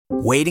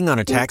Waiting on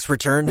a tax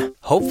return?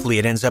 Hopefully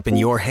it ends up in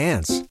your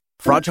hands.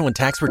 Fraudulent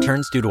tax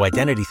returns due to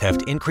identity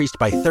theft increased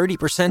by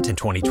 30% in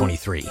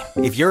 2023.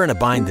 If you're in a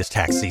bind this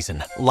tax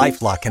season,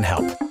 LifeLock can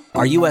help.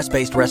 Our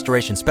U.S.-based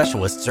restoration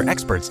specialists are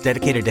experts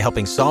dedicated to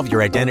helping solve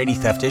your identity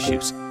theft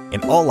issues.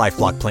 And all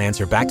LifeLock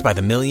plans are backed by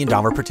the $1 Million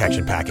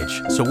Protection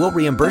Package. So we'll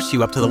reimburse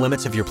you up to the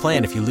limits of your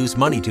plan if you lose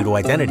money due to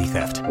identity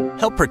theft.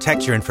 Help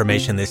protect your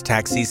information this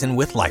tax season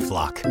with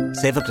LifeLock.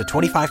 Save up to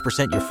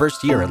 25% your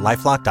first year at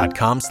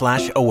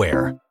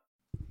LifeLock.com/aware.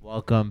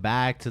 Welcome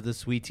back to the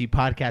Sweet Tea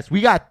Podcast. We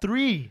got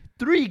three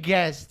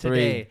guests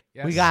today.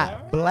 Yes, we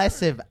got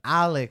Blesiv,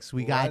 Alex.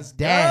 We got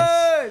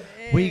Des.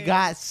 We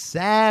got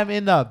Sam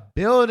in the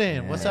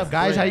building. What's up,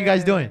 guys? How you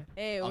guys doing?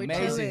 Hey, we're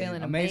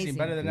Amazing.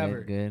 Better than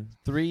ever. Good.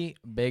 3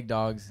 big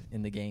dogs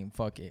in the game.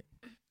 Fuck it.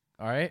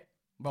 All right.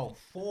 Bro,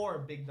 4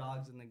 big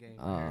dogs in the game.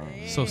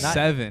 So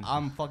 7.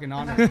 I'm fucking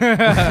honored.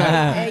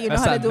 Hey, you know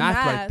That's how to that do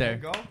math math. right there.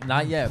 Go.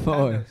 Not yet.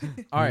 4.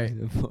 All right.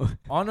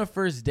 On a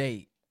first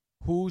date,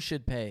 who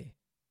should pay?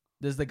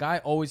 Does the guy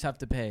always have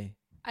to pay?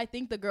 I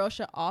think the girl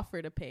should offer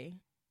to pay.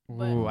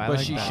 Ooh, I But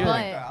like she that. should.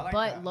 I like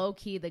But that. low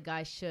key, the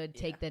guy should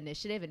take the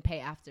initiative and pay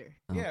after.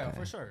 Yeah,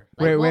 for sure.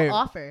 Like, Wait. we'll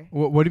offer.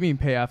 What do you mean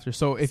pay after?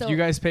 So if So- you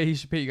guys pay, he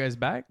should pay you guys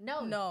back?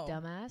 No, No.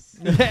 dumbass.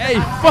 Hey,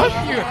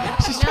 fuck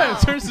you. She's trying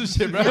to turn some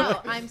shit, bro.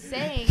 No, I'm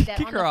saying that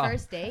Kick on her the off.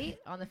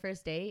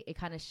 first date, it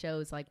kind of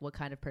shows like what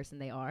kind of person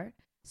they are.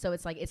 So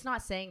it's like, it's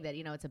not saying that,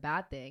 it's a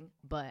bad thing,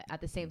 but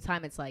at the same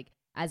time, it's like,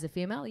 as a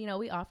female,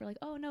 we offer like,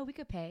 oh no, we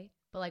could pay.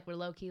 But like, we're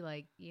low key,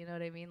 like, you know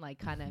what I mean? Like,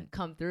 kind of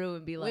come through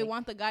and be We like,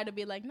 want the guy to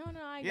be like, no,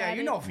 I Yeah, got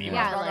you it. know females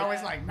Yeah, are like-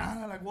 always like,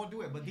 nah, like, we'll do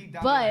it. But deep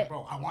down, But- they're like,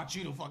 bro, I want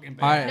you to fucking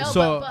pay. All right, no,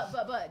 so-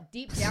 but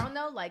deep down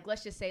though, like,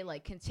 let's just say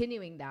like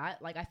continuing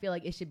that, like, I feel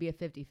like it should be a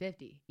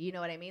 50-50. You know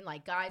what I mean?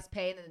 Like, guys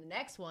pay and then the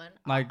next one,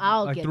 Like,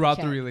 I'll like get throughout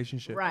the the check.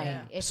 relationship. Right.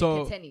 Yeah. If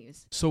So- it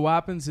continues. So what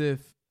happens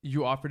if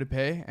you offer to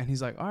pay and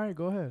he's like, all right,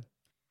 go ahead?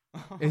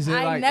 Is it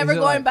I'm like, never is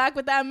it going like, back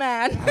with that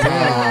man. All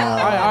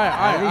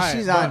right. At least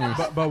she's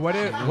honest. But what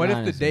if the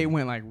honest, date man.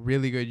 went like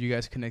really good? You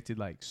guys connected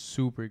like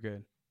super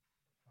good.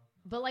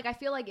 But like, I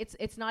feel like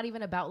it's not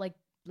even about like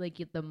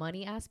the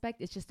money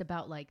aspect. It's just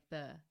about like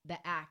the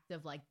act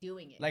of like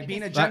doing it. Like Because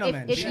being a if-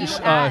 gentleman. If Being you a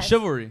gentleman. ask,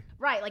 Chivalry.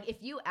 right? Like if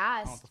you what the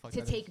asked fuck to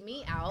that take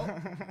me out,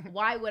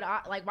 why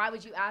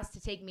would you ask to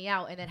take me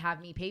out and then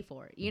have me pay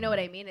for it? You know what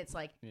I mean? It's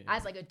like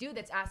as like a dude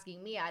that's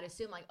asking me, I'd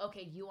assume like,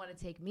 okay, you want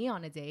to take me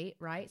on a date,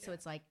 right? So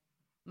it's like,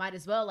 might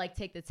as well like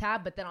take the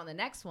tab, but then on the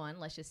next one,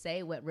 let's just say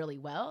it went really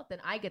well, then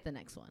I get the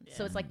next one.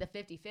 So it's like the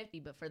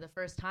 50-50, but for the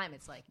first time,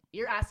 it's like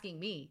you're asking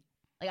me.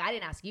 Like, I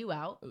didn't ask you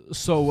out.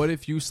 So what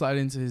if you slide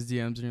into his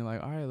DMs and you're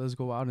like, all right, let's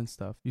go out and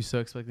stuff? You still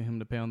expecting him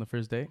to pay on the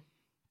first date?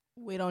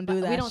 We don't do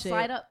that. We don't shit.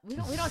 slide up. We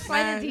don't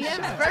slide in Man,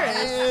 DMs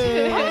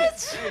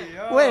first.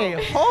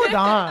 Wait, hold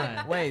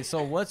on. Wait,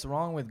 so what's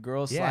wrong with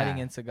girls Yeah. sliding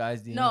into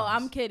guys' DMs? No,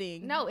 I'm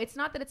kidding. No, it's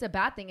not that it's a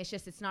bad thing. It's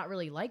just it's not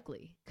really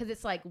likely because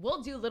it's like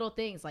we'll do little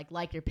things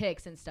like your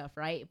pics and stuff,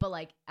 right? But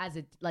like as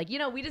a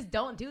we just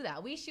don't do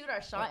that. We shoot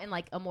our shot in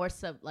like a more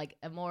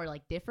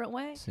different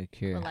way.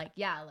 Secure. But like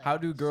like How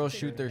do girls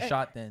shoot their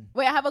shot then?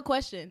 Wait, I have a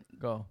question.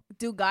 Go.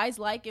 Do guys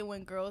like it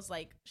when girls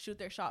like shoot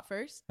their shot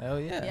first? Hell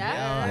yeah.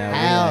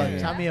 Yeah? Hell,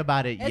 tell me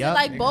about it. Is Yup. it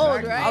like bold,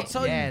 Exactly. right? I'll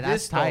tell Yeah, you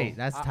that's this, tight.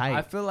 though. That's I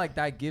tight. feel like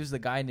that gives the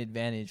guy an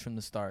advantage from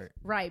the start.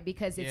 right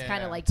because it's Yeah.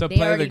 kind of like To they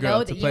play the already girl,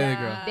 know to that play the you-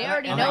 girl. They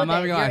already I'm know not that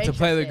even you're gonna lie, to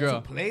play the interested.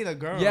 girl. Play the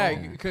girl.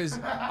 Yeah, because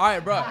all right,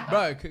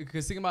 bro,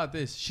 because think about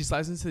this. She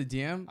slides into the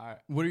DM. All right.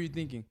 What are you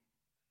thinking?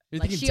 You're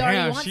Like, thinking, she already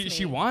damn, wants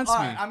she me. wants All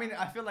me. right, I mean,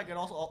 I feel like it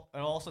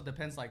also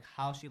depends like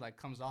how she like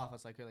comes off.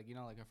 It's like you're like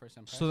like a first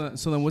impression.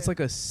 So then, what's like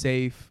a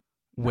safe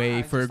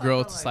way Nah, for a just girl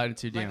like, to slide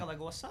into your DM? Like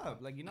what's up?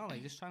 Like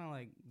like just trying to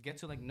like get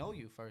to like know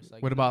you first.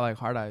 Like What about like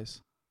hard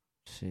eyes?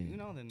 you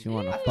know then Do you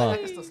wanna I feel like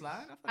fuck? it's the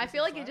slide. I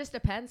feel like it just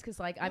depends because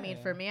like I mean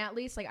Yeah. for me at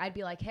least like I'd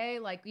be like hey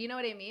like you know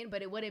what I mean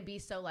but it wouldn't be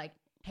so like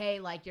hey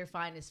like you're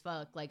fine as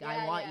fuck like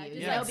I want you. just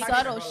You know, like because-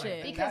 subtle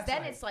shit. Because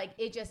then it's like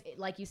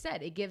like you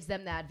said it gives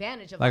them the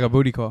advantage of Like a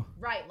booty call.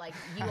 right like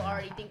you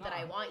already think that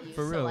I want you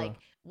For so real, like though.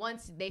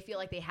 once they feel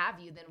like they have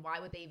you then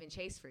why would they even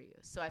chase for you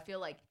so I feel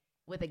like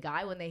with a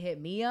guy when they hit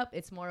me up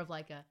it's more of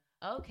like a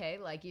okay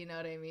like you know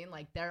what I mean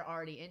like they're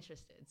already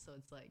interested so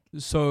it's like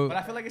So But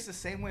I feel like it's the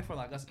same way for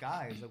like us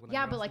guys. Like, when yeah,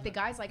 girls but like do the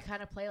that. guys like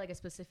kind of play like a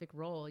specific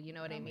role. You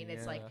know what I mean?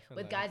 It's yeah, like I feel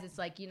with like- guys, it's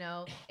like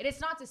and it's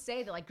not to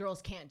say that like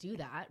girls can't do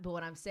that. But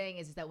what I'm saying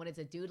is that when it's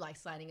a dude like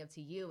sliding up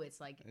to you,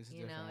 it's like It's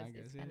you know different, I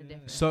it's guess. kind of Yeah,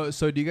 different.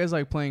 so do you guys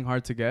like playing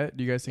hard to get?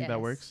 Do you guys think that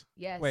Yes. works?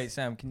 Yes. Wait,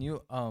 Sam, can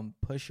you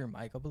push your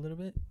mic up a little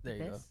bit? There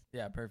you go. This?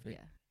 Yeah, perfect.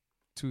 Yeah.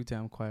 Too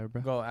damn quiet,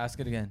 bro. Go ask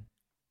it again.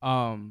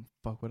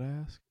 Fuck what I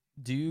ask?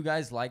 Do you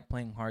guys like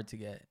playing hard to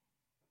get?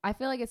 I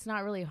feel like it's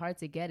not really hard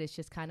to get. It's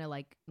just kind of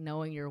like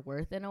knowing your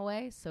worth in a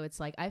way. So it's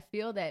like I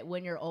feel that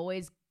when you're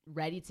always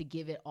ready to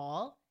give it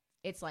all,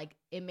 it's like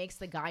it makes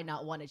the guy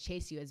not want to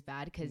chase you as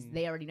bad because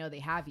they already know they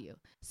have you.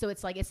 So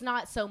it's like it's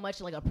not so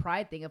much like a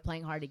pride thing of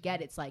playing hard to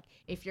get. It's like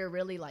if you're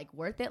really like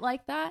worth it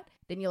like that,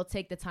 then you'll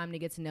take the time to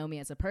get to know me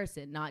as a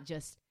person, not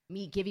just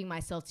me giving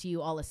myself to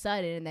you all of a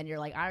sudden, and then you're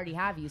like, I already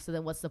have you, so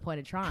then what's the point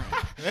of trying?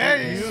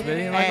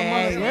 Spitting like a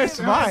motherfucker. You're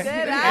smart.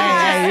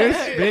 Hey, you're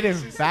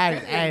spitting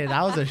facts. Hey,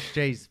 that was a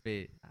straight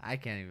spit. I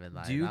can't even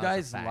lie. Do you That was a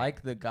guys fact.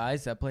 like the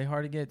guys that play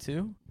hard to get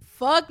too?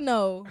 Fuck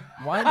no.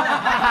 Why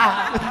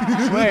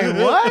not?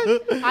 Wait,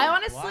 what? I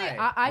honestly,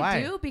 Why? I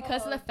Why? do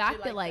because of the she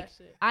fact that like like that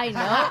shit. I know.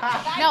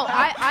 No,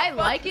 I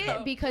like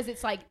it because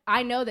it's like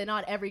I know that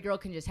not every girl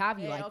can just have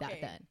you like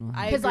that then.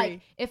 I Because agree.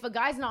 like if a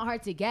guy's not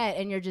hard to get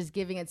and you're just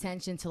giving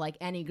attention to like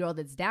any girl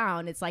that's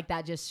down, it's like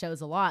that just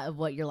shows a lot of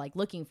what you're like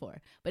looking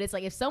for. But it's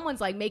like if someone's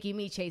like making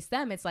me chase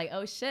them, it's like,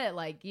 oh shit,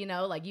 like, you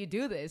know, like you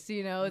do this,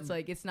 you know, it's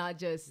like it's not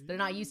just they're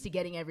not used to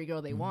getting every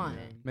girl they want.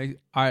 All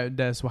right,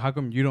 Des. Well, how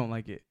come you don't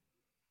like it?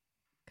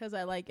 Because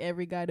I like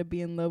every guy to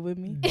be in love with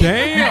me.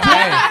 Damn.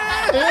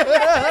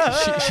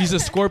 She's a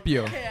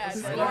Scorpio.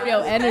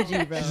 Scorpio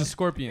energy, bro. She's a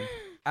Scorpion.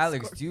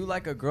 Alex, do you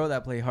like a girl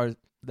that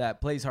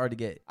plays hard to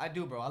get? I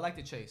do, bro. I like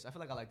the chase. I feel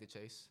like I like the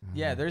chase.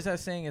 Yeah, there's that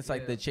saying. It's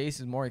like Yeah. the chase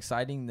is more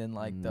exciting than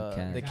like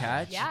the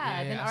catch. Yeah,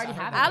 Yeah, then yeah, already I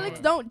have heard Alex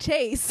don't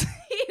chase.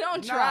 He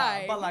don't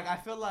try. But like I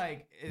feel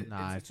like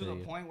Nah, it's I to the feel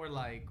you. point where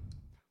like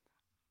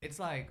it's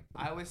like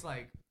I always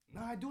like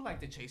no, I do like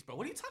the chase, bro.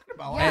 What are you talking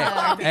about? Yeah.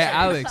 I like the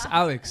Hey, chase.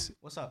 Alex,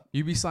 What's up?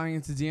 you be sliding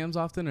into DMs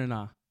often or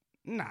not?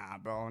 Nah,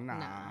 bro.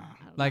 Nah.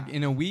 Like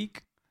in a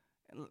week?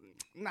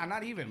 Nah,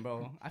 not even,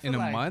 bro. I feel In a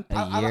like month?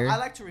 I A year?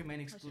 like to remain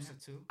exclusive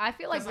too. I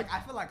feel like I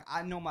feel like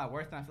I know my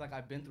worth, and I feel like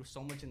I've been through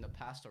so much in the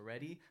past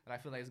already that I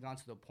feel like it's gone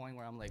to the point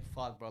where I'm like,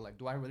 fuck, bro. Like,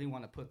 do I really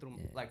want to put through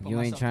put You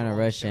ain't myself trying to through all this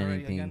rush shit already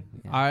anything. again?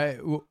 Yeah. All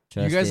right. Well, you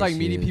Trust guys like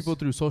meeting issues. people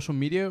through social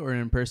media or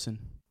in person?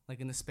 Like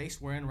in the space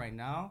we're in right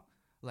now,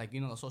 like, you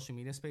know, the social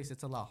media space,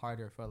 it's a lot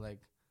harder for like,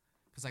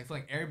 because I feel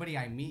like everybody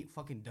I meet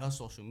fucking does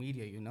social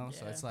media, you know?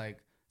 So it's like,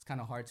 it's kind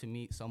of hard to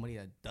meet somebody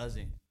that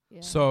doesn't. Yeah.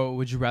 So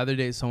would you rather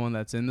date someone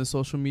that's in the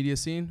social media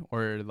scene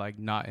or like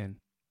not in?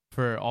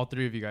 For all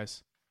three of you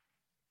guys.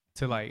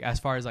 To like, as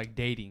far as like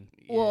dating.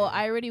 Well,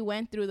 I already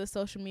went through the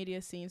social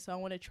media scene, so I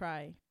want to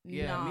try.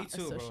 Yeah, not me a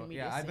too, social bro.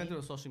 media Yeah, I've been scene.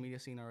 through the social media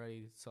scene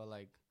already. So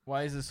like,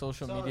 Why is the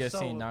social So- media so-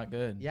 scene not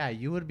good? Yeah,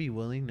 you would be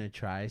willing to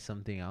try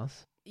something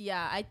else?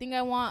 Yeah, I think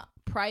I want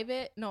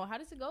private. No, how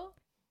does it go?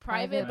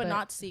 Private, Private, but but-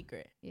 not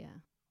secret. yeah.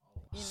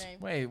 You know what I mean?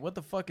 Wait, what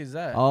the fuck is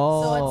that?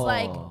 Oh. So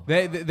it's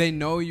like- They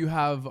know you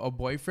have a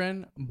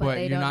boyfriend, but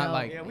they you're don't not know.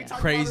 like Yeah, we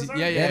talked crazy. about this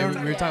Yeah, earlier. yeah, They we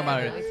don't- were talking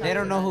about yeah, it. They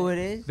don't know who it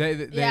is. They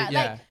Yeah,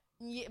 yeah.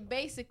 like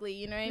basically,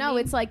 you know what I No,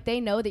 mean? it's like they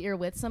know that you're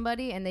with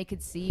somebody and they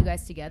could see you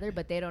guys together,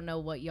 but they don't know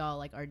what y'all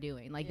like are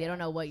doing. Like they don't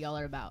know what y'all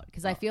are about.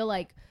 Because I feel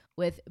like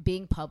with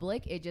being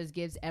public, it just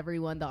gives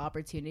everyone the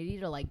opportunity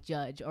to like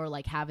judge or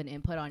like have an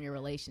input on your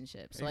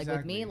relationship. So like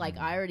with me, Exactly. like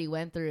I already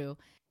went through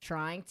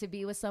trying to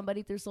be with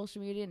somebody through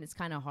social media, and it's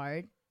kind of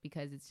hard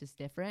because it's just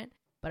different.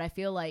 But I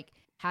feel like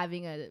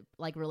having a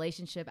like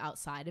relationship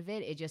outside of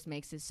it, it just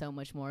makes it so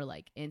much more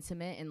like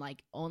intimate and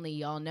like only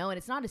y'all know. And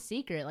it's not a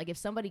secret. Like if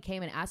somebody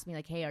came and asked me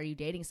like, hey, are you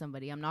dating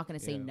somebody? I'm not going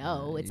to say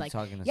no. It's You're like,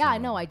 talking to yeah,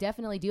 someone. no, I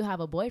definitely do have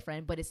a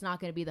boyfriend, but it's not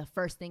going to be the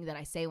first thing that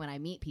I say when I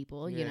meet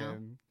people, you know?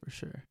 For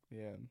sure.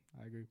 Yeah,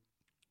 I agree.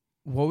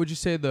 What would you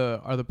say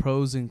are the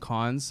pros and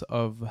cons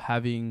of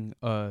having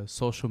a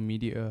social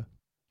media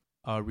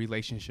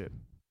relationship?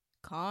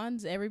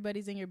 Cons,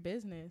 everybody's in your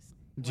business.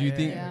 Do you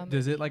think Yeah.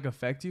 does it like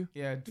affect you?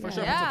 Yeah, for Yeah.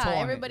 sure. Yeah, puts a toll on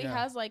it, everybody yeah.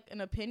 has like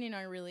an opinion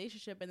on a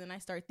relationship, and then I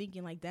start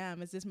thinking like,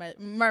 damn, is this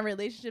my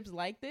relationship's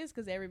like this?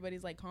 Because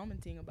everybody's like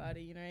commenting about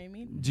it. You know what I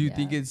mean? Do you Yeah.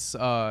 think it's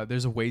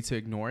there's a way to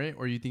ignore it,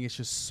 or you think it's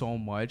just so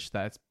much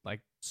that's like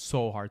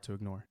so hard to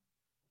ignore?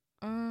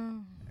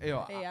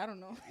 Yo, Hey, I don't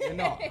know. you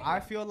know, I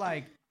feel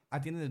like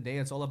at the end of the day,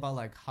 it's all about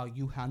like how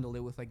you handle it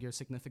with like your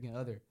significant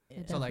other.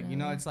 So like, you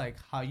know, Definitely. it's like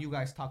how you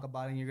guys talk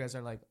about it, and you guys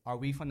are like, are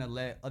we gonna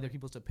let other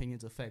people's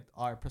opinions affect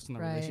our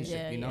personal Right. relationship?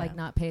 Yeah, you know, Like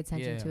not pay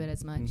attention to Yeah. it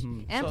as much.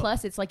 Mhm. And So-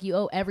 plus, it's like you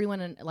owe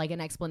everyone like an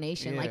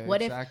explanation. Yeah, Like,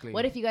 what exactly.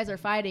 if you guys are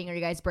fighting or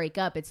you guys break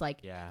up? It's like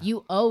Yeah.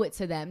 you owe it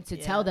to them to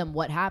Yeah. tell them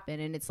what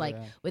happened. And it's like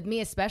Yeah. with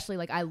me especially,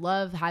 like I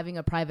love having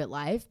a private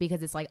life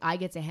because it's like I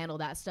get to handle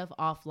that stuff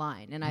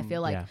offline. And I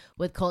feel like Yeah.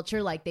 with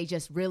culture, like they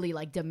just really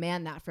like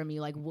demand that from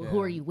you. Like who Yeah.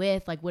 are you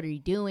with? Like what are you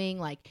doing?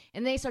 Like,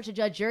 and they start to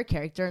judge your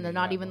character, and they're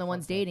not Yeah, even the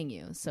ones dating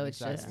you. So it's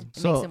just Exactly. it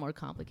So- makes it more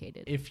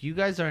complicated. If you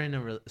guys are in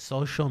a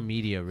social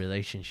media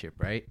relationship,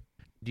 right?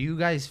 Do you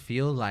guys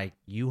feel like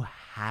you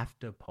have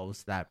to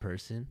post that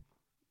person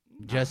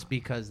just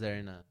because they're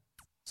in a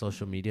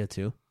social media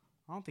too?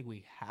 I don't think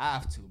we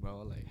have to,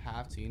 bro. Like,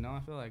 have to, you know? I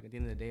feel like at the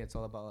end of the day, it's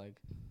all about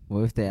like. What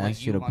if they Like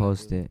asked you you to wanna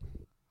post do. it?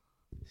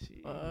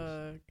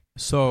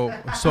 So I'm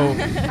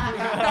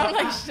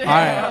like, shit. all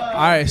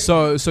right.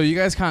 So you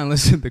guys kind of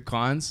listed the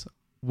cons.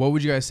 What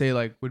would you guys say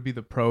like would be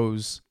the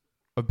pros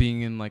of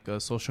being in like a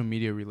social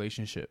media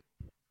relationship,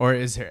 or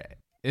is there,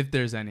 if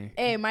there's any?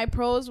 Hey, my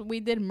pros, we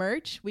did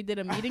merch. We did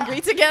a meet and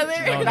greet together.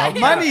 That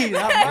money,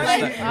 that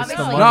money.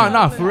 Obviously.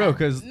 No, for real,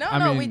 because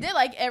No, we did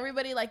like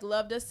everybody like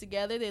loved us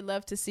together. They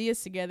loved to see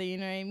us together, you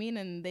know what I mean?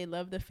 And they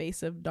loved the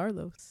face of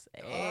Darlos.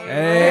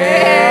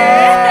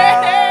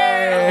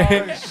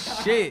 Hey.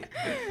 Shit.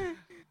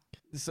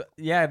 So,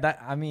 yeah,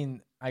 that I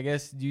mean, I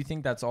guess, do you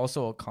think that's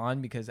also a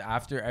con? Because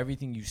after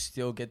everything, you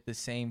still get the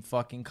same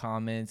fucking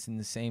comments and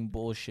the same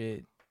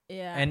bullshit.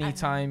 Yeah.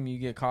 Anytime you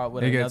get caught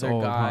with It gets another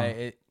old,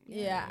 guy, huh?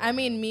 Yeah, I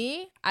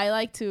mean, I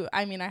like to.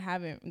 I mean, I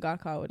haven't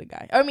got caught with a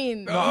guy. I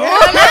mean, No, I'm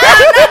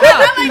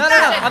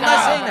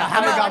not saying that.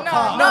 Haven't got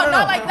caught. No,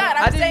 not like that.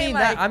 I I'm didn't saying mean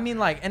like, that. I mean,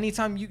 like,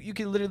 anytime you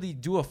can literally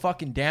do a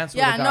fucking dance with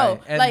Yeah, a guy, no,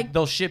 and like-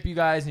 they'll ship you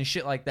guys and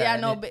shit like that. yeah,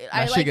 and no, it- but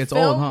I shit like gets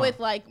film old, huh? with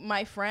like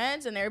my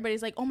friends, and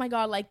everybody's like, "Oh my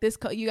god, like this,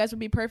 you guys would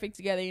be perfect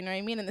together." You know what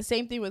I mean? And the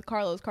same thing with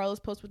Carlos. Carlos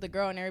posts with the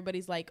girl, and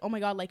everybody's like, "Oh my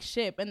god, like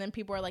ship," and then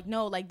people are like,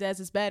 "No, like Des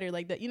is better,"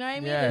 like that. You know what I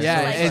mean? Yeah. It's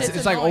Yeah, just, it's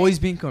shit's like annoying. always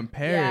being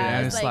compared, Yeah,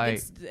 and it's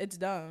like it's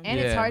dumb. And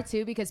it's Yeah. hard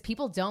too because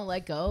people don't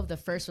let go of the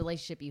first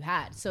relationship you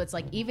had. So it's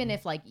like even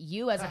if like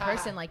you as a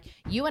person like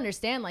you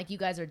understand like you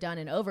guys are done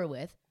and over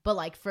with, but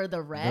like for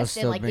the rest and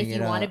still like if bring you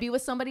it want to up. be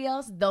with somebody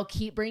else, they'll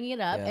keep bringing it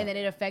up Yeah. and then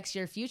it affects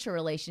your future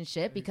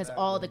relationship because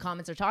all the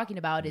comments are talking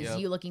about is Yep.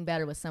 you looking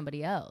better with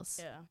somebody else.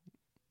 Yeah.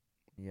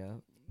 Yeah.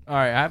 All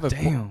right, I have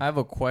Damn. I have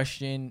a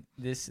question.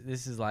 This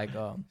is like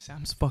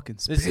Sam's fucking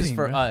this is spitting,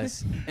 for bro.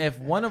 us. If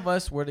one of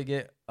us were to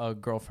get a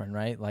girlfriend,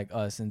 right, like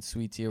us and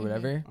Sweet Tea or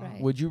whatever, Right.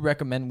 would you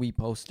recommend we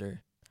post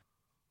her?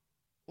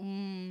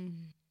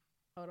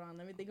 Hold on,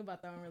 let me think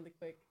about that one really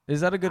quick.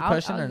 Is that a good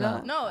question I'll or go.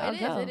 not? No, I'll it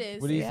go. is. It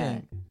is. What do you Yeah.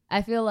 think?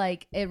 I feel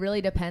like it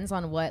really depends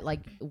on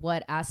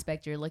what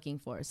aspect you're looking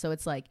for. So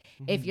it's like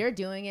if you're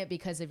doing it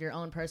because of your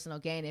own personal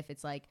gain, if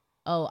it's like,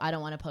 oh, I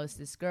don't want to post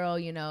this girl,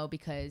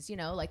 because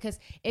because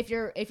if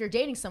you're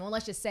dating someone,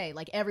 let's just say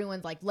like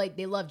everyone's like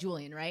they love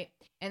Julian, right?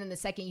 And then the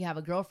second you have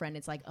a girlfriend,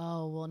 it's like,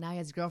 oh, well now he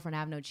has a girlfriend, I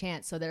have no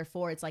chance. So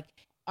therefore, it's like,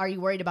 are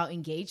you worried about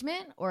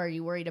engagement or are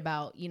you worried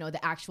about the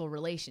actual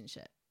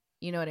relationship?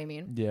 You know what I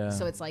mean? Yeah.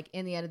 So it's like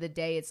in the end of the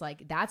day, it's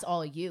like that's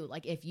all you.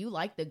 Like if you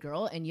like the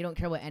girl and you don't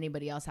care what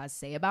anybody else has to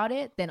say about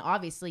it, then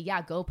obviously,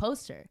 yeah, go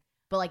post her.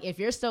 But like if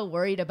you're still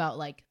worried about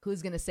like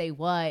who's gonna say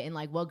what and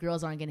like what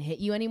girls aren't gonna hit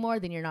you anymore,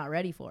 then you're not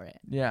ready for it.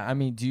 Yeah, I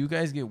mean, do you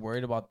guys get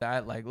worried about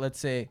that? Like, let's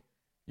say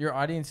your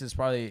audience is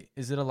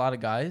it a lot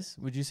of guys,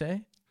 would you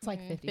say? It's like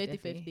 50-50.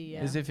 50-50,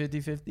 yeah. Is it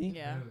 50-50?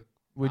 Yeah.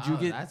 Would you Wow,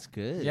 get That's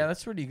good. Yeah,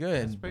 that's pretty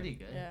good. That's pretty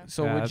good. Yeah.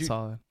 So yeah, would that's you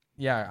solid.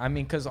 Yeah, I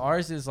mean, cuz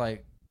ours is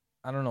like,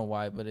 I don't know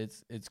why, but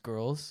it's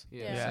girls.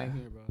 Yeah, Yeah. same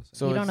here, bro.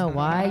 So You don't it's- know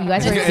why? You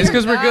guys are It's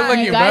because we're good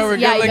looking, you bro. guys, We're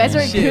yeah, good you guys are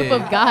a looking. group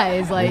of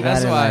guys. Like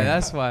That's got it why. right.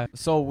 That's why.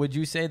 So would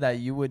you say that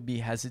you would be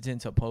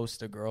hesitant to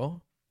post a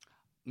girl?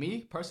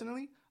 Me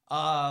personally,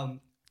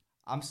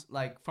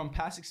 like from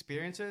past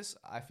experiences,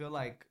 I feel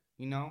like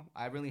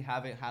I really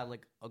haven't had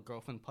like a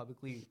girlfriend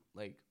publicly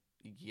like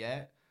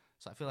yet.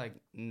 So I feel like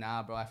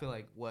nah, bro. I feel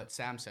like what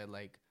Sam said,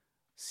 like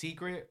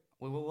secret.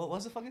 What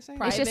was the fucking saying?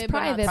 it's just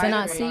Private, private, but not but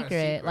not secret.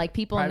 secret. Like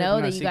people Private, know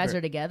but that not you guys secret.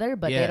 are together,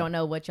 but Yeah. they don't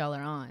know what y'all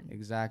are on.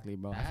 Exactly,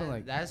 bro. I feel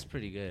like That's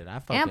pretty good. I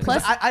fuck And with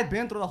plus- that. I've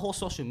been through the whole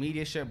social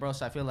media shit, bro.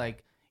 So I feel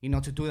like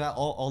to do that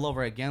all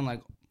over again,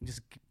 like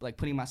just like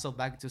putting myself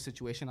back into a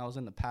situation I was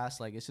in the past,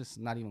 like it's just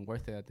not even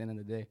worth it at the end of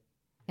the day.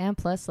 And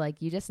plus,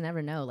 like, you just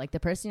never know. Like, the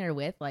person you're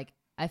with, like,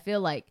 I feel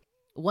like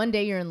one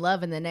day you're in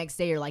love and the next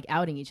day you're, like,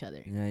 outing each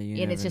other. Yeah,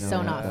 you And it's never just know so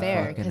what not the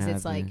fair fuck can because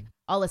it's like happen.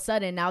 all of a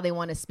sudden now they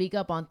want to speak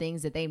up on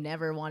things that they've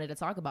never wanted to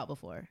talk about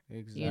before.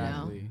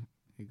 Exactly.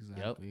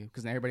 Exactly.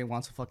 Because everybody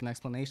wants a fucking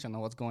explanation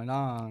on what's going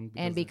on.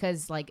 And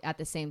because, like, at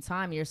the same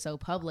time, you're so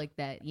public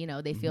that,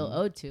 they feel Mhm.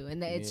 owed to.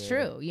 And it's Yeah.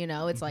 true.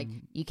 It's like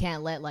you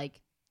can't let, like,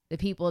 the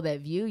people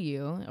that view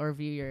you or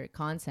view your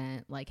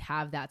content, like,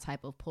 have that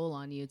type of pull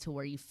on you to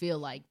where you feel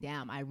like,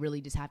 damn, I really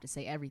just have to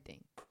say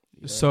everything.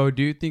 So,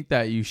 do you think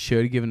that you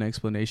should give an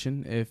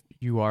explanation if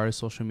you are a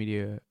social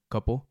media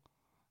couple,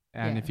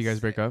 and if you Yes. guys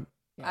break up?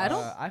 I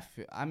don't.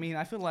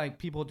 I feel like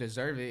people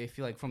deserve it. If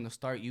you like from the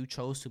start you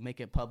chose to make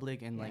it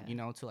public and like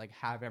Yeah. to like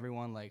have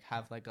everyone like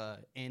have like a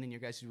in your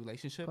guys'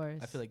 relationship. Of course.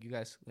 I feel like you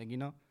guys like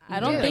I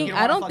don't do. think. You don't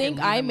I wanna don't fucking think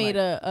leave I them, made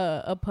like-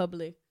 a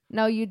public.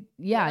 No, you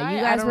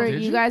I guys don't- were, Did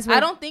you you? guys were. I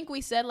don't think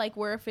we said like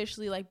we're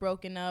officially like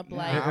broken up. Nah,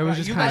 Like It was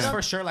just you guys kinda-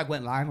 for sure like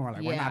went live and were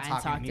like we're Yeah, not and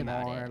talking talked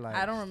about anymore. it. Like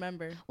I don't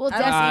remember. Well, I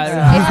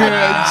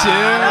definitely.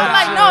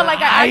 like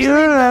I actually,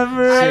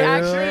 I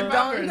actually remember.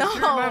 don't know. She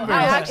remembers.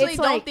 I actually It's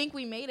don't like- think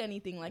we made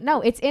anything like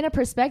No, it's in a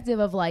perspective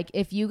of like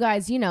if you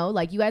guys,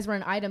 like you guys were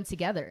an item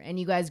together and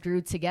you guys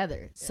grew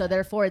together. So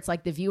therefore, it's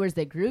like the viewers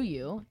that grew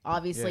you.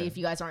 Obviously, Yeah. if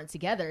you guys aren't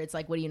together, it's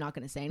like, what are you not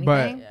going to say But-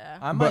 anything? Yeah.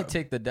 I might But-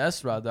 take the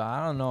desk route though.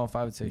 I don't know if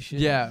I would say shit.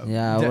 Yeah.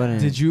 Yeah, I D-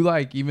 wouldn't. Did you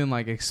like even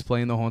like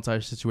explain the whole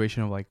entire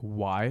situation of like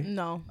why?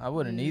 No. I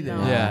wouldn't either.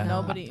 No, Yeah.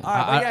 Nobody. All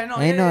right, but yeah, no,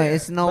 Hey, no,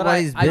 it's I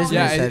nobody's don't- business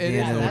Yeah, at it- the it end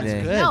is. of the That's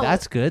day. good. No.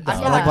 That's good. I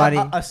Though. feel like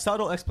Nobody- a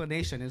subtle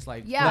explanation is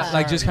like Yeah.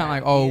 Like just kind of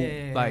like, oh,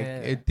 Yeah.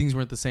 like things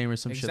weren't the same or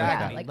some shit like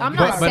exactly. that. Like, Like, I'm you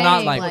not gotta- but not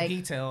saying, like- like,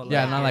 detail.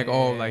 Yeah, not like,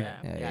 oh, like-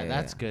 Yeah,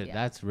 that's good. Yeah.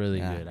 That's really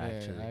Yeah. good,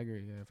 actually. I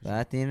agree. Yeah, for But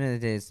at the end of the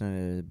day, it's none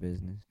of their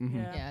business. Mhm.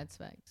 Yeah. yeah, it's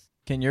facts.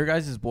 Can your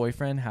guys'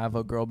 boyfriend have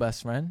a girl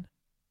best friend?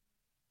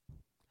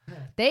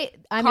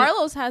 I mean,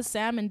 Carlos has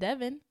Sam and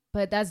Devin.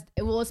 But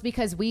it's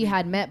because we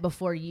had met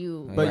before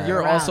you. But Yeah.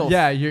 you're around. also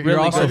you're really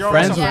also good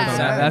friends with with them. them.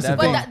 Yeah. That's the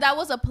But thing. that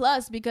was a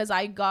plus because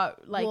I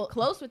got like Well,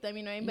 close with them,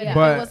 you know what I mean? But, yeah.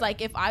 But- it was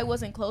like if I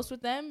wasn't close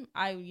with them,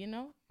 like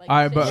All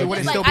right, but- it's She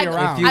wouldn't just still like be I,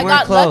 around. If you I weren't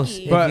got close.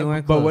 lucky. If you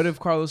weren't But what close. if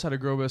Carlos had a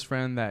girl best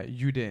friend that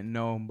you didn't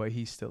know, but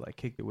he still like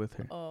kicked it with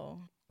her? Oh.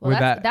 Well, With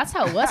that's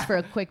how it was for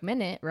a quick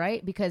minute,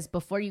 right? Because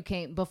before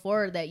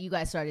that you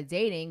guys started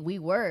dating, we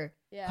were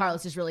Yeah.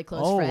 Carlos's really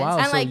close Oh, friends. wow.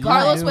 And so like you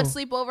Carlos knew. would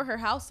sleep over her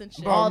house and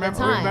shit. Bro, all the remember,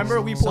 time.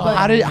 remember we So pulled up.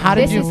 how did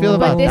This you is- feel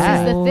but about this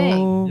that? is the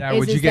thing. Yeah, is-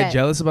 would you is get that-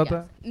 jealous about yeah.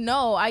 that?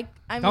 No, I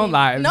mean, Don't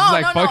lie. It's No, just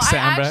like, no, fuck no.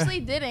 Sam, I bruh. actually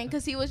didn't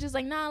because he was just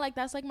like, nah, like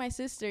that's like my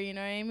sister, you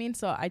know what I mean?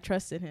 So I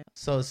trusted him.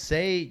 So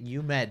say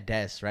you met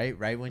Des, right?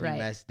 Right when Right.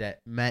 you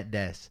met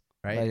Des,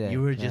 right? Oh, yeah,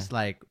 you were yeah. just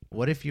like,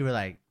 what if you were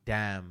like,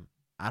 damn,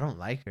 I don't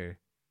like her.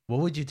 What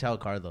would you tell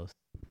Carlos?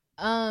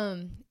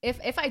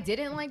 If I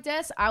didn't like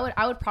Des,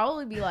 I would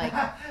probably be like,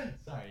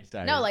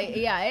 Sorry. no, like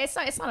yeah, it's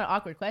not an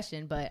awkward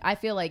question, but I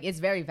feel like it's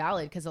very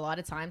valid because a lot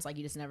of times like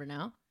you just never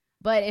know.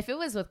 But if it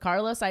was with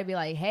Carlos, I'd be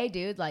like, hey,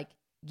 dude, like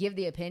give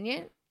the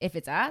opinion if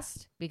it's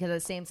asked, because at the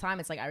same time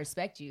it's like I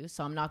respect you,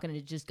 so I'm not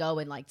gonna just go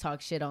and like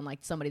talk shit on like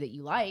somebody that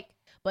you like.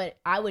 But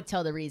I would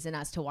tell the reason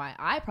as to why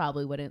I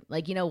probably wouldn't,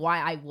 like, you know, why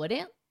I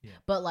wouldn't. Yeah.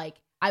 But like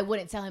I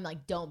wouldn't tell him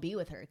like don't be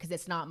with her because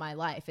it's not my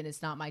life and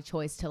it's not my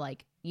choice to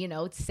like, you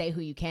know, to say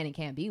who you can and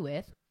can't be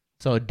with.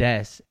 So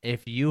Des,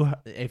 if you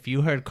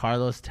heard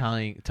Carlos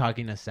talking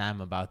to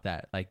Sam about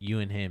that, like you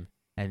and him,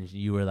 and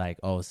you were like,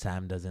 oh,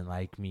 Sam doesn't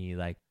like me,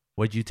 like,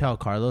 would you tell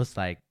Carlos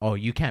like, oh,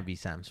 you can't be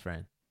Sam's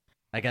friend?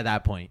 Like at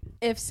that point.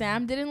 If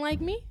Sam didn't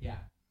like me, Yeah.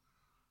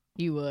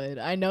 You would.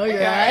 I know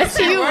your Yeah, ass.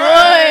 you You would. would.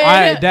 All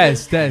right, Des.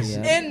 Yeah.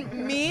 and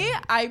me,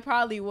 I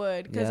probably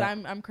would because Yeah.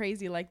 I'm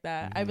crazy like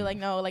that. I'd be like,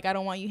 no, like I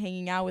don't want you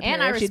hanging out with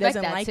And her I if she respect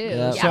doesn't that like too. me.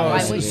 Yeah. Yeah, why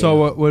So- would you?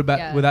 So would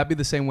Yeah. that be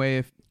the same way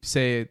if,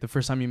 say, the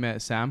first time you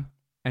met Sam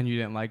and you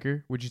didn't like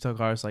her? Would you tell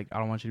Carlos like, I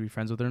don't want you to be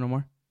friends with her no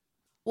more?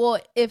 Well,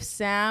 if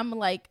Sam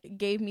like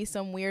gave me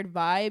some weird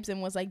vibes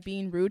and was like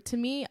being rude to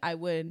me, I'd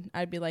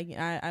be like,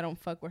 I don't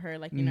fuck with her.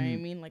 Like, you know what I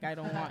mean? Like, I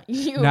don't want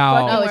you Now-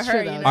 fucking No, with it's her. true,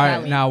 You though. know It's All what I right,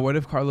 valid. mean? now what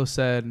if Carlos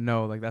said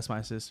no? Like that's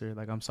my sister.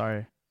 Like I'm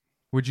sorry.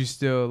 Would you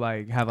still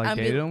like have like I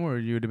mean- dated him, or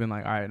you would have been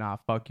like, all right, nah,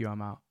 fuck you,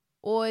 I'm out.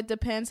 Well, it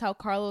depends how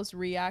Carlos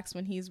reacts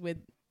when he's with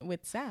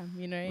Sam.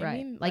 You know what I Right.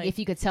 mean? Like if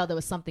you could tell there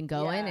was something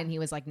going Yeah. and he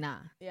was like, nah.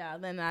 yeah,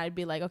 then I'd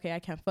be like, okay, I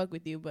can't fuck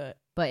with you, but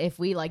But if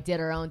we like did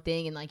our own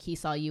thing and like he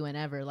saw you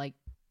whenever, like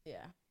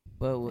yeah.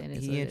 But It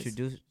is what it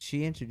is.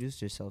 she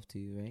introduced herself to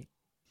you, right?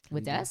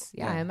 with You did? Des,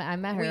 yeah, I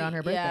met her on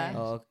her birthday. Yeah.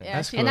 Oh, okay. Yeah,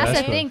 That's she cool, And that's that's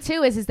the cool. thing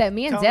too is that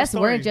me and Tell the Des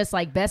story. weren't just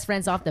like best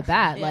friends off the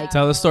bat. Yeah. Like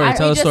Tell the story.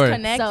 Tell we the just story.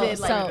 connected.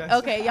 So- like, so-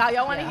 okay,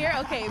 y'all want to hear?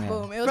 Okay, Yeah.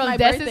 boom. It was From my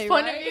Des's birthday,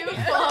 point right? of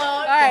view,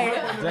 All right.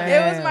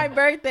 It was my Damn.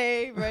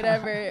 birthday,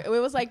 whatever. It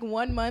was like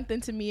 1 month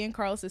into me and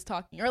Carlos is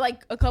talking, or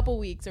like a couple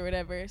weeks or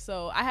whatever.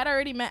 So I had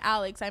already met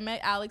Alex. I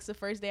met Alex the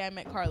first day I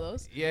met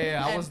Carlos.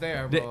 Yeah, I was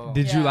there, bro.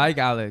 Did you Yeah. like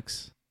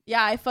Alex?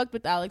 Yeah, I fucked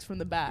with Alex from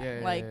the back, Yeah,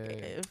 yeah, like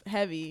yeah.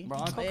 Heavy. Bro,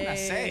 what can I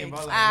say, bro?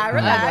 Like,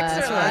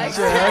 Relax, Relax,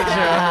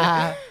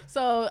 relax.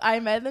 So I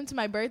met them to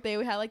my birthday.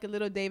 We had like a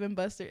little Dave and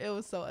Buster. It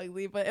was so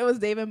ugly, but it was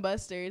Dave and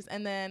Buster's.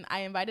 And then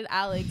I invited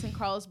Alex, and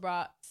Carlos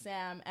brought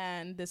Sam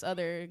and this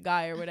other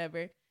guy or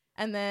whatever.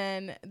 And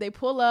then they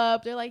pull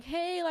up. They're like,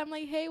 hey. I'm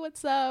like, hey,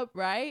 what's up?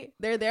 Right?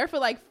 They're there for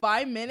like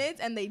 5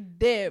 minutes and they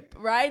dip.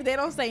 Right? They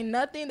don't say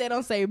nothing. They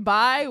don't say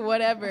bye,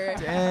 whatever.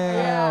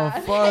 Damn,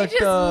 They fucked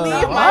just up.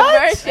 leave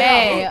my birthday.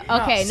 Hey,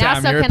 okay, now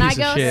Sam, so you're a can I piece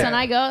of go? shit. Can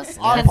I go?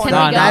 I'll Can point we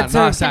out go? that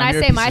Sam, Can I you're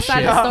a say piece my of side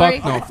shit. of the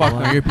story? Fuck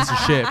no, you're a piece of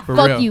shit, for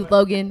Fuck real. you,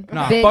 Logan.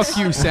 Nah, Bitch. fuck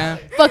you, Sam.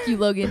 Fuck you,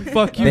 Logan.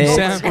 Fuck you, Bitch.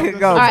 Sam.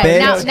 Go, All right,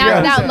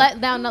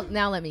 bitch.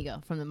 now let me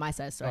go from my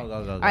side of the story.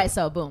 Go. All right,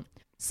 so boom.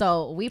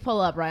 So we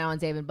pull up right on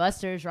Dave and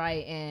Buster's,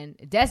 right? And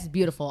Des is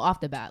beautiful off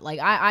the bat.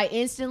 Like I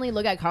instantly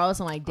look at Carlos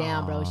and I'm like,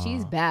 damn, bro,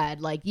 she's bad.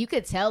 Like you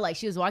could tell like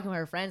she was walking with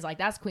her friends. Like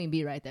that's Queen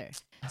Bee right there.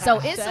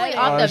 So instantly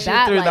off the she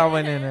bat, threw like, that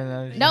one in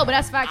and no, but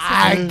that's facts.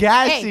 I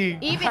got Hey, you.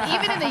 even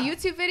in the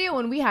YouTube video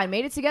when we had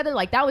made it together,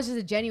 like that was just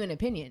a genuine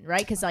opinion,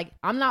 right? Because like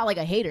I'm not like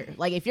a hater.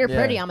 Like if you're Yeah.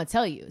 pretty, I'm gonna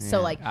tell you. So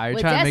Yeah. like You're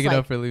with trying to Des, make it like,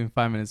 up for leaving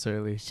 5 minutes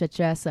early. shut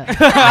your ass up.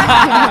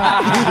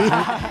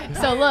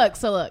 So look.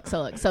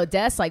 So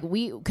Des, like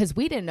because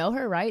we didn't know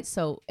her, right?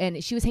 So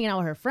and she was hanging out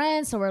with her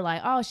friends. So we're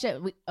like, oh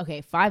shit.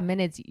 Okay, 5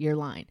 minutes. You're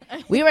lying.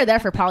 We were there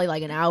for probably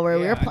like an hour.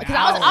 We were because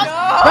I was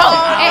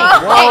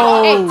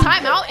bro. Hey,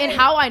 time out. And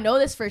how I know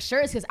this for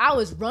sure is because I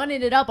was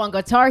running it up on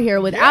Guitar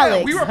Hero with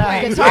Alex. we were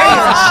playing Guitar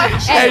Hero.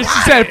 Hey, she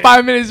said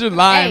 5 minutes. You're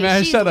lying,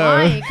 man. She's Shut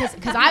lying, up.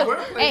 Cause I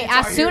playing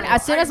as Guitar soon Hero.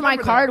 as my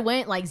remember card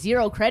went like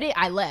 0 credit,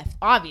 I left,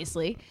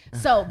 obviously.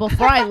 So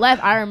before I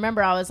left, I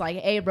remember I was like,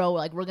 hey bro,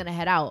 like we're gonna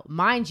head out.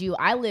 Mind you,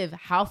 I live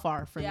how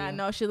far from Yeah, you?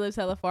 no, she lives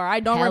hella far. I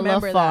don't Hella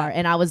remember far, that.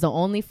 and I was the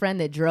only friend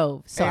that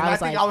drove. So And I I was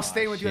think like, I was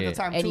staying with you at the shit.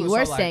 time And too. you so, were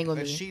like, staying with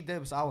if me. she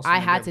dips, I was. I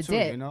finna had to too,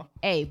 dip. You know.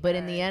 Hey, but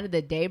in the end of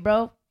the day,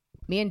 bro,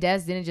 me and Des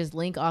didn't just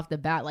link off the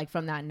bat like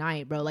from that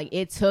night, bro. Like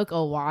it took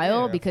a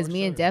while Yeah, because for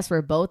me and sure. Des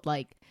were both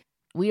like,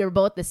 we were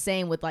both the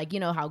same with like, you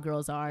know how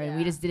girls are, and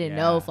we Yeah. just didn't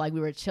know Yeah. if like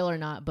we were chill or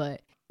not.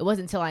 But it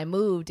wasn't until I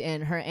moved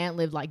and her aunt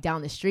lived like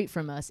down the street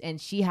from us,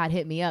 and she had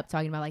hit me up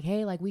talking about like,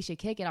 hey, like we should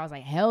kick it. I was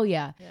like, hell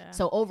yeah.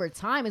 So over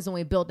time is when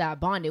we built that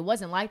bond. It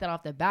wasn't like that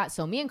off the bat.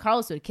 So me and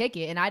Carlos would kick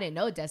it, and I didn't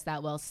know Des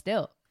that well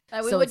still.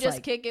 Like we So would it's just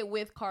like- kick it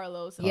with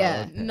Carlos.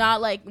 Yeah.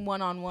 Not like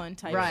one-on-one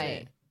type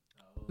Right.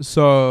 shit.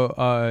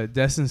 So,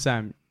 Des and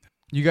Sam,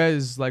 you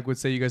guys like would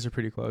say you guys are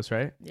pretty close,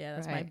 right? Yeah,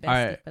 that's Right. my All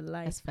bestie right. for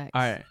life. That's facts.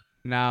 All right.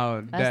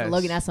 Now, That's Des.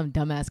 Logan asked some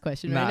dumbass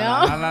question Nah, right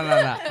now.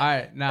 nah. All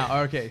right.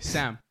 Now, okay,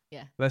 Sam.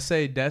 Yeah. Let's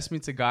say Des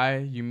meets a guy,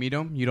 you meet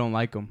him, you don't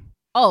like him.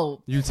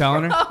 Oh, You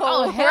telling her?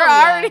 Oh, we're hell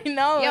yeah. already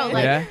knowing. yo,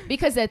 like, Yeah.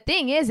 because the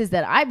thing is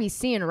that I be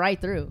seeing right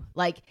through.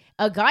 Like,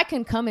 a guy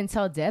can come and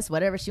tell Des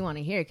whatever she want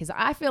to hear, because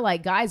I feel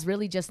like guys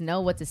really just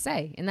know what to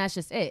say, and that's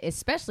just it,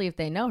 especially if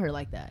they know her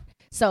like that.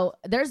 So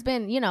there's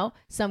been,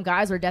 some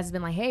guys where Des has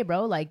been like, hey,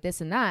 bro, like this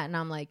and that, and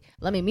I'm like,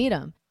 let me meet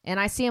him. And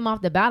I see him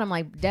off the bat, I'm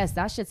like, Des,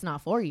 that shit's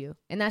not for you.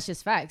 And that's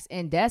just facts.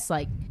 And Des,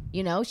 like,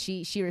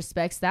 she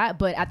respects that,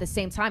 but at the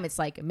same time, it's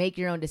like, make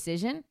your own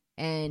decision,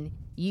 and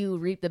you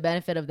reap the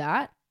benefit of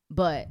that.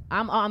 But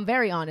I'm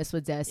very honest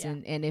with Des,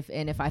 and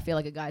if I feel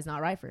like a guy's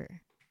not right for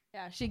her.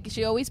 Yeah,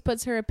 she always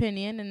puts her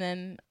opinion, and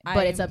then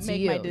But it's up to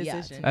make you, my yeah.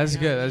 decision. That's you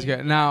know good. what I That's mean?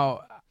 good.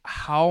 Now,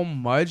 how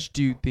much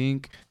do you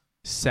think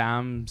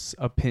Sam's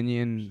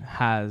opinion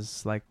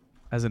has like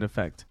as an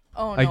effect?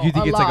 Oh, Like, no, you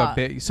think a it's like a lot.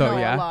 big- so, No,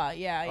 yeah? a lot.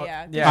 Yeah. 'Cause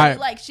yeah. she,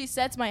 like, she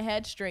sets my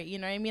head straight. You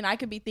know what I mean? I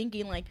could be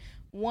thinking like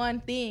one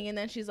thing, and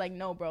then she's like,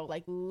 "No, bro,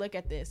 like look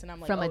at this," and I'm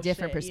like, From a "Oh,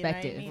 different shit," you know what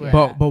I perspective. mean?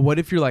 Right. But what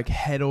if you're like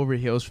head over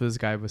heels for this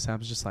guy, but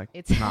Sam's just like,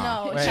 It's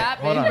nah. No, Wait, it's hold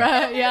happened, on.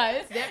 bro. Yeah,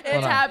 it's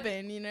Hold on.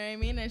 happened. You know what I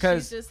mean? And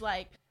 'Cause- she's just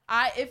like,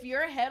 if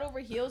you're head over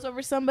heels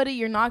over somebody,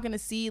 you're not gonna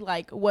see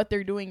like what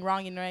they're doing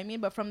wrong. You know what I mean?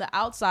 But from the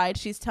outside,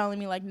 she's telling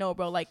me like, "No,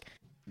 bro, like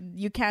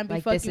you can't be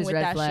Like, this fucking is with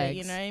red that flags. shit."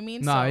 You know what I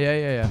mean? Nah, So-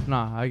 yeah.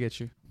 Nah, I get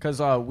you. Cause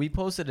we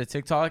posted a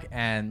TikTok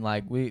and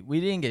like we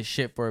didn't get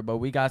shit for it, but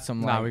we got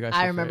some. Nah, like, we got. I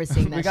shit remember for it.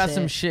 seeing that. we got shit.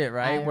 some shit,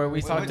 right? I Where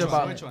we remember talked seeing about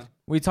that Which shit. one?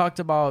 we talked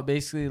about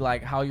basically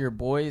like how your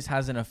boys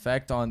has an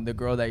effect on the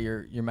girl that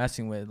you're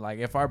messing with. Like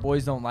if our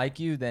boys don't like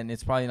you, then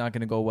it's probably not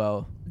gonna go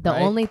well. The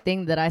right? only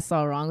thing that I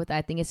saw wrong with that,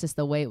 I think it's just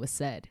the way it was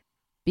said.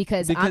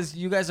 Because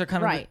you guys are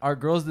kind of Right. our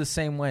girls the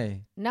same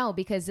way. no,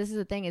 because this is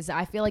the thing is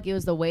I feel like it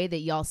was the way that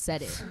y'all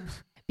said it.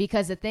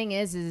 Because the thing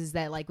is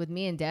that like with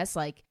me and Des,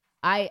 like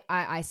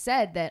I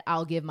said that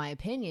I'll give my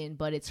opinion,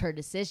 but it's her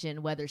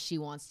decision whether she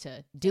wants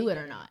to do it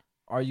or not.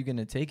 Are you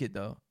gonna take it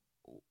though?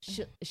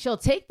 She'll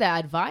take the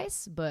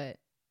advice, but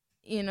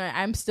you know,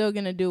 I'm still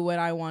gonna do what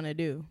I want to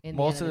do. in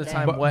Most the of end the day-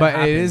 time, But, what but it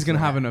happens is gonna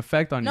with have that? an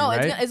effect on No, you,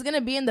 right? it's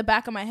gonna be in the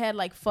back of my head.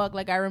 Like fuck,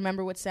 like I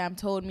remember what Sam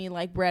told me,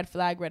 like red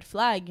flag.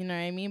 You know what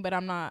I mean? But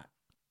I'm not.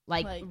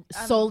 like I don't-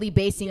 solely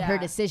basing her yeah.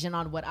 decision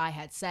on what I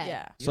had said.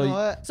 Yeah. So You know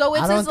what? So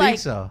it's I don't just think like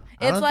so.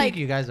 I it's don't like- think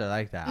you guys are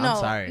like that. no, I'm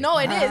sorry. no,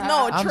 it is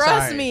no. I'm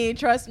Trust sorry.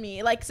 trust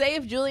me. Like say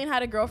if Julian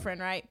had a girlfriend,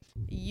 right?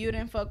 You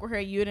didn't fuck with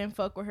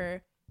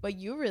her, but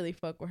you really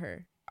fuck with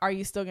her. Are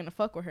you still gonna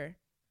fuck with her?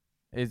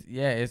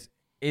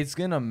 It's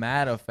gonna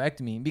mad affect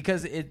me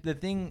because the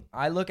thing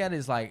I look at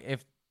is like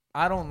if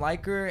I don't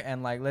like her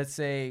and like let's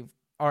say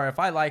or if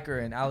I like her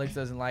and Alex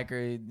doesn't like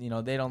her,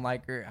 they don't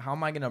like her, how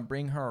am I gonna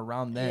bring her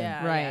around then?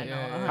 Yeah, Right.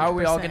 Yeah, no, How are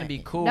we all 100%. gonna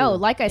be cool? No,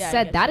 like I Yeah, I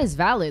said, get that you. is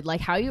valid.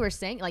 Like how you were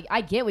saying, like I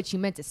get what you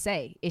meant to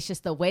say. It's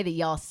just the way that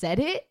y'all said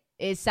it.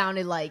 It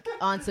sounded like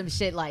on some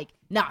shit like,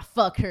 nah,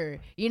 fuck her.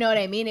 You know what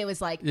I mean? It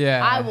was like,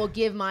 Yeah. I will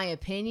give my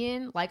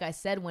opinion, like I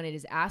said, when it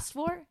is asked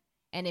for.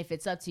 And if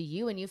it's up to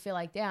you and you feel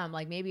like, damn,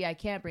 like maybe I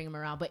can't bring him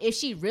around. But if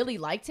she really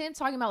liked him,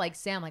 talking about like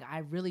Sam, like I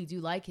really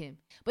do like him.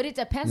 But it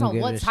depends You'll on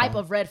give what it a type shot.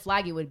 of red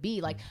flag it would be.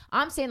 Like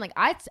I'm saying, like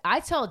I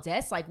tell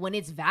Des like when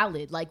it's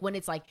valid, like when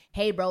it's like,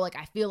 hey bro, like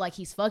I feel like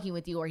he's fucking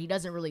with you or he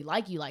doesn't really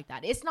like you like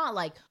that. It's not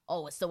like,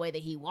 oh, it's the way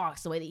that he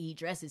walks, the way that he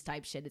dresses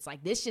type shit. It's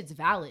like this shit's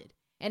valid.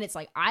 And it's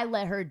like, I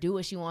let her do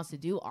what she wants to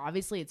do.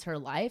 Obviously, it's her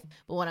life.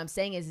 But what I'm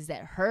saying is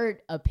that her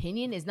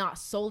opinion is not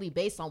solely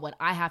based on what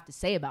I have to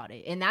say about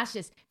it. And that's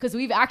just because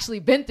we've actually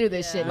been through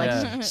this shit. Like,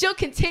 Yeah. she'll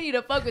continue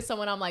to fuck with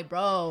someone. I'm like,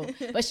 bro.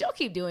 But she'll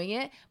keep doing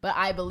it. But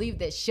I believe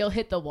that she'll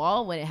hit the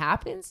wall when it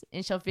happens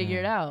and she'll figure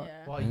it out.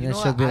 Yeah. Well, And you then know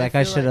she'll what? be like,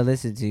 I feel should have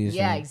listened to you.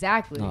 Yeah, son."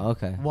 exactly. Oh,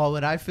 okay. Well,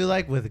 what I feel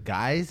like with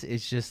guys,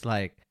 it's just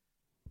like,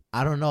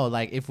 I don't know.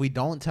 Like, if we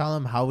don't tell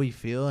them how we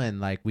feel and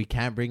like we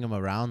can't bring them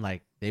around,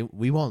 like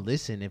we won't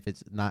listen if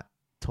it's not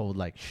told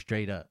like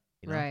straight up.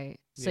 You know? Right.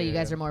 So Yeah, you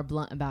guys yeah. are more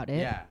blunt about it.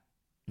 Yeah.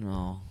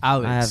 No,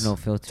 Alex. I have no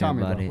filter Tell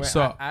me, about bro. it. Wait,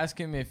 So- ask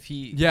him if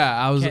he Yeah,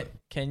 I was.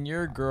 can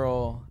your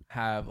girl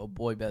have a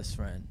boy best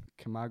friend?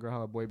 Can my girl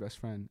have a boy best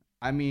friend?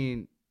 I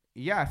mean,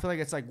 yeah, I feel like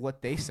it's like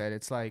what they said.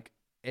 It's like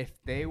if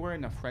they were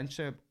in a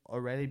friendship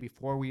already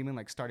before we even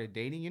like started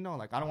dating,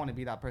 like I don't want to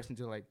be that person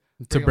to like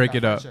break that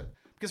it up. friendship.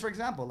 Because for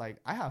example, like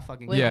I have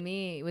fucking With Yeah.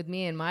 me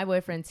and my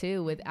boyfriend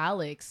too, with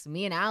Alex,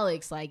 me and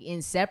Alex, like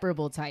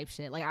inseparable type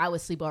shit. Like I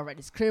would sleep over at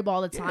his crib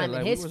all the Yeah, time. like,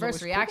 and we his was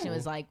first always reaction cool.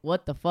 was like,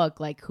 what the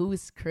fuck? Like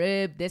whose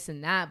crib, this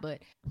and that.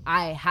 But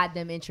I had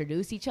them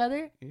introduce each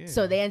other. Yeah.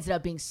 So they ended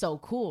up being so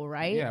cool,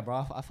 right? Yeah,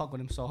 bro, I fuck with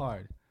him so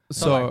hard.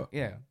 So like,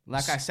 yeah,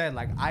 like I said,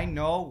 like I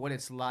know what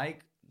it's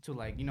like to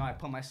like, you know, I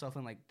put myself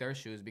in like their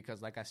shoes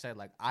because like I said,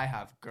 like I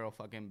have girl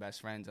fucking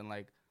best friends and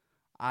like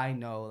I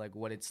know like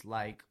what it's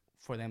like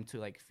for them to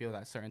like feel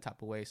that certain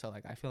type of way. So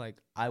like I feel like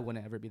I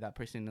wouldn't ever be that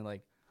person to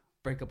like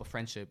break up a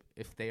friendship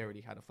if they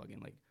already had a fucking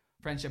like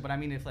friendship. But I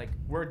mean, if like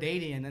we're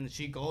dating and then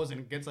she goes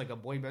and gets like a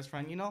boy best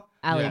friend, you know,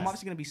 Alex, I'm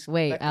obviously gonna be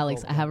wait, skeptical,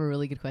 Alex, I bro. have a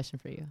really good question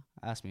for you.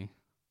 Ask me.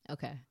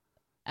 Okay.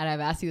 And I've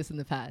asked you this in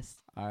the past.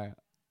 All right.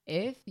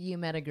 If you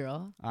met a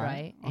girl, All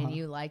right, right, and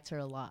you liked her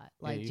a lot,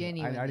 like Yeah,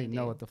 genuinely, I already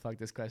know dude, what the fuck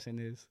this question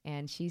is.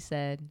 and she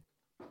said,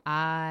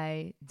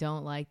 I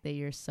don't like that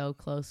you're so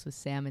close with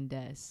Sam and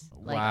Des.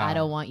 Like, I Wow.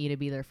 don't want you to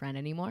be their friend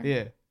anymore.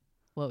 Yeah.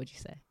 What would you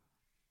say?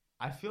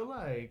 I feel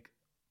like,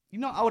 you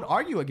know, I would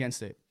argue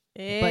against it.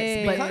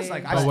 Hey. Because,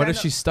 like, I But what stand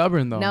if she's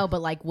stubborn though? No,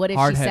 but like, what if she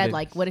said, Hard-headed.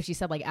 like, what if she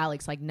said, like,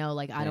 Alex, like, no,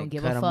 like, I Like, don't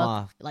give cut a 'em fuck.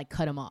 off. Like,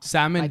 cut him off.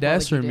 Sam and Like, what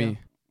Des would or you me?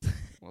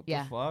 What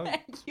Yeah. the fuck?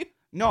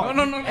 No,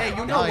 No. Hey, you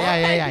know No, what?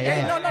 yeah.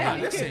 Hey, no. Yeah.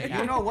 Listen,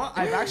 you know what?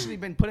 I've actually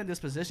been put in this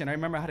position. I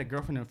remember I had a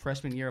girlfriend in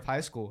freshman year of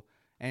high school,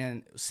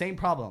 and same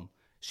problem.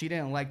 She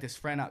didn't like this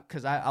friend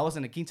because I was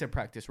in a quince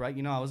practice, right?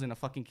 You know, I was in a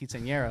fucking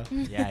quinceañera.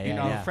 You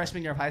know,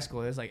 freshman year of high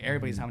school, it was like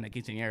everybody's having a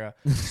quinceañera.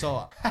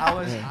 So I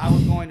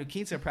was going to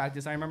quince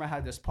practice. I remember I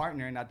had this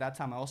partner, and at that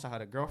time I also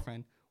had a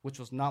girlfriend, which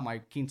was not my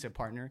quince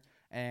partner.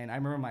 And I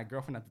remember my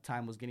girlfriend at the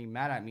time was getting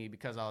mad at me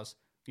because I was,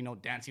 you know,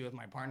 dancing with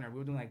my partner. We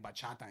were doing like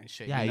bachata and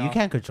shit. Yeah, you know? you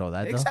can't control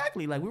that though.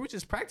 Exactly. Like we were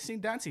just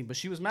practicing dancing, but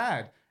she was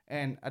mad.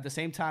 And at the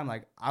same time,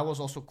 like I was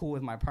also cool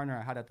with my partner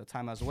I had at the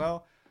time as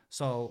well.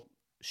 So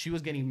she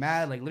was getting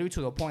mad, like literally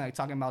to the point, like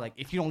talking about like,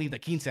 if you don't leave the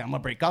quince, I'm gonna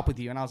break up with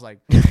you. And I was like,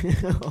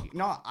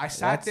 no, I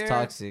sat That's there,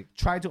 toxic.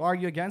 tried to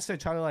argue against it,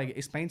 try to like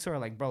explain to her,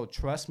 like, bro,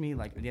 trust me.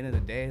 Like at the end of the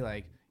day,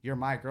 like you're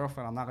my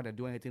girlfriend. I'm not gonna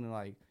do anything to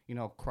like, you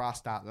know,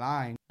 cross that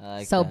line. I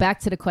like So that. back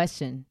to the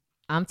question.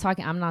 I'm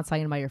not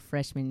talking about your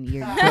freshman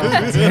year. But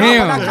that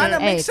kinda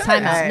Hey, makes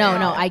time out. sense.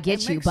 No, I It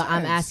get you, makes but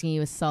I'm sense. asking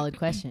you a solid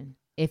question.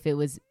 If it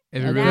was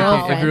If a it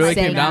girlfriend really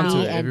saying came down to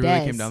me it, if and it really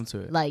Des, came down to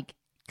it. like,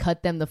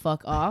 cut them the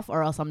fuck off,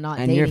 or else I'm not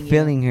And dating you're you,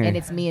 feeling her. and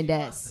it's me and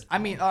Des. I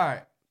mean, all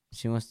right.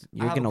 She wants. To, I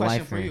you're have a gonna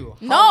question wife for her. you.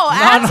 No,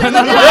 answer the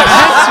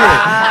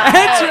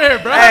Answer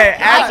it, bro. Hey,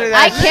 answer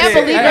that I can't shit.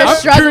 believe Hey, you're I'm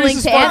struggling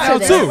curious to as fuck answer now,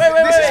 this. too.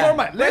 This is for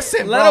my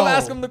listen, Let bro. him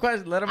ask him the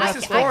question. Let him This ask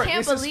is his for, I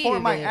can't this is believe for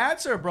my it.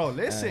 answer, bro.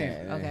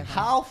 Listen, Okay.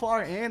 how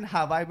far in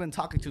have I been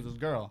talking to this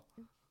girl?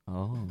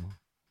 Oh,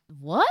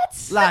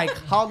 What? Like,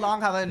 how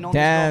long have I known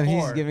damn! this girl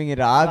He's for? giving it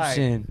an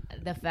option.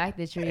 The fact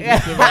that you're even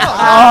giving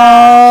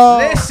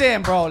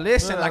Listen, bro.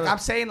 Listen, like I'm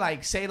saying,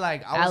 like say,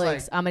 like I was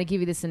Alex, like, I'm gonna give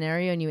you the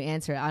scenario and you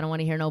answer it. I don't want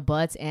to hear no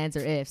buts, ands,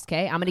 or ifs.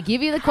 Okay, I'm gonna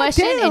give you the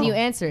question and you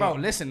answer bro.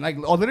 it. Listen, like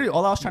literally,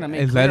 all I was trying to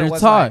make And clear let her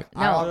was talk. like,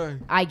 No,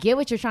 I get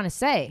what you're trying to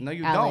say. no,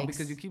 you Alex. don't,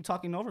 because you keep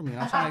talking over me.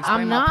 And I'm trying to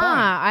explain I'm my not.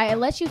 point. I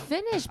let you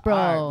finish, bro.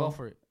 All right, go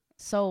for it.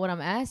 So what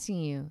I'm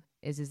asking you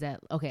is that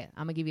okay?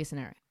 I'm gonna give you a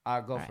scenario. All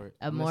right, go All right, for it.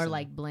 a I'm more listening.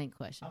 like blank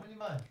question. All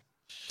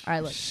right,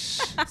 look.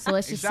 So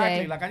let's just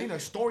exactly. say Like I need a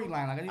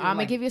storyline. Like, I need I'm gonna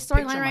like, give you a picture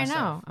storyline right now.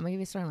 myself. I'm gonna give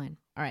you a storyline.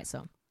 All right,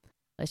 so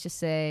let's just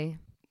say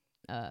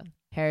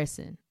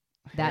Harrison.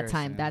 That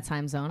time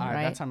zone, All right,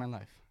 right? that time in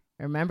life.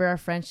 Remember our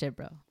friendship,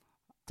 bro.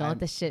 Don't I'm- let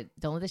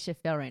this shit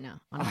fail right now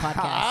on a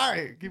podcast. All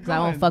right, keep 'Cause going. I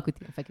won't fuck with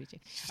you. I'll fuck with you.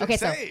 Just Okay,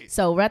 say it.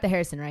 so we're at the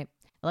Harrison, right?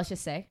 Let's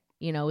just say,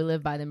 you know, we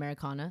live by the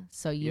Americana.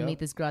 So you Yep. meet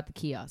this girl at the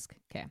kiosk,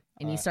 okay, and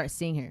you Alright. start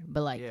seeing her,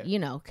 but like, Yeah. you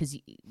know, because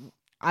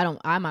I'm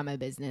on my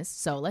business.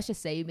 So let's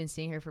just say you've been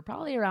seeing her for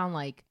probably around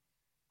like,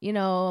 you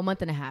know, a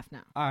month and a half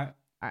now. All right.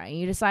 All right, and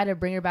you decide to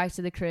bring her back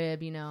to the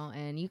crib, you know,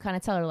 and you kind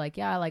of tell her like,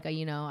 yeah, like,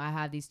 you know, I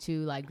have these two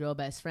like girl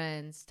best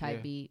friends type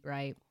Yeah. beat,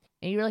 right?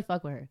 And you really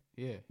fuck with her.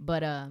 Yeah.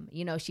 But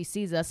you know, she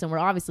sees us and we're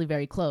obviously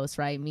very close,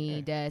 right? Me,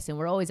 Yeah. Des, and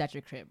we're always at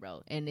your crib,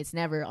 bro. And it's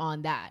never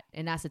on that.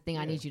 And that's the thing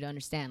I Yeah. need you to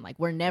understand. Like,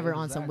 we're never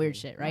on some weird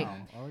shit, right? No,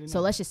 I already So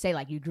know. let's just say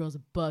like you girls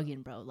are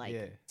bugging, bro. Like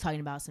Yeah. talking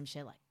about some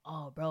shit like,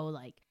 oh, bro,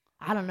 like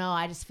I don't know,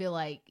 I just feel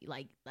like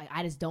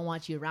I just don't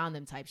want you around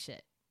them type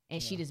shit.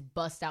 And she just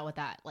busts out with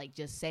that, like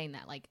just saying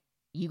that, like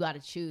you got to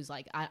choose.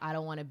 Like I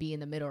don't want to be in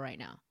the middle right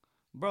now.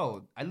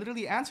 Bro, I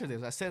literally answered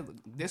this. I said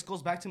this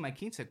goes back to my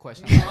quince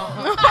question. All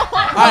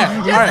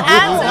right.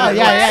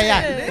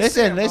 Yeah.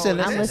 Listen. bro, I'm listen.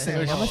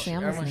 listening. I'm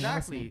listening.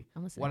 Exactly.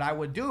 I'm listening. What I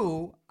would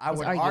do, I Is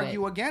would argue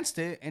argue it. against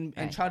it and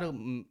Right. try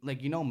to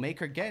like, you know, make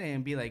her get it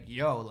and be like,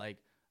 yo, like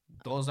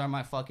those are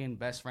my fucking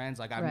best friends.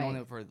 Like I've known Right.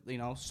 them for, you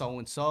know, so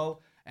and so,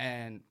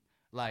 and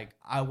like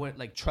I would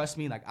like trust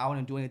me. Like I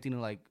wouldn't do anything to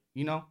like,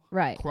 you know,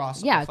 Right.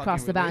 cross Yeah, a fucking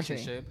cross the boundary.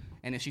 relationship.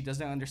 And if she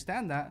doesn't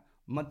understand that,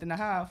 month and a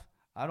half,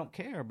 I don't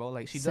care, bro.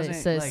 Like she So- doesn't.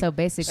 so- like, so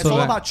basically- it's So all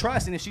that- about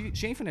trust. And if she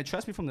ain't finna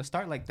trust me from the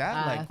start like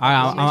that, like All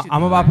right,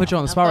 I'm about to put you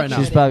on the spot right now.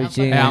 She's probably I'm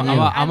cheating Hey, on I'm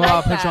you. about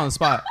like to put you that. on the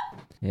spot.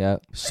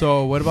 Yep.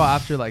 So what about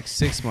after like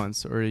 6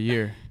 months or a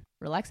year?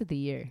 Relax at the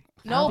year.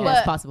 I No, don't think that's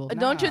but possible.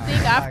 don't you Nah, think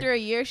like- after a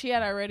year she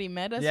had already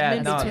met us Yeah,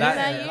 in no, between that-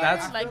 that year?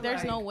 that's- Like,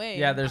 there's no way.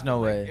 Yeah, there's no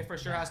way. It for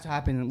sure has to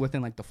happen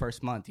within like the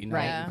first month, you know?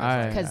 Right. Yeah. Because,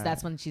 Alright. Because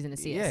that's when she's gonna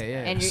see us. Yeah,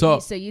 yeah. And So-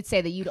 you'd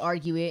say that you'd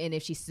argue it, and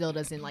if she still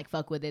doesn't like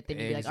fuck with it, then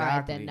you'd be like, all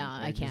right, then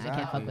nah, I can't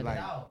fuck with like,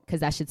 it, because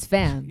that shit's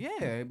fam.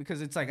 Yeah,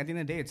 because it's like at the end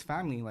of the day, it's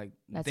family. Like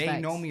That's they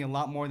facts. know me a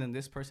lot more than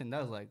this person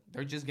does. Like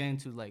they're just getting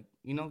to like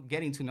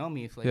getting to know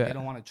me. If like Yeah. they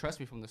don't want to trust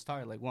me from the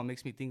start, like what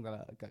makes me think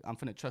that I'm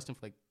finna trust him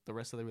for like the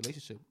rest of the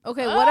relationship.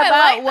 Okay, Oh, what I about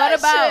like what that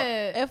about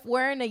shit. If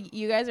we're in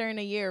you guys are in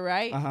a year,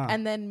 right? Uh-huh.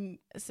 And then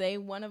say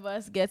one of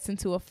us gets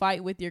into a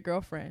fight with your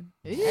girlfriend.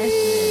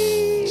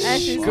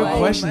 And she's Good like,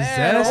 question,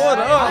 man, Zez. hold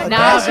on.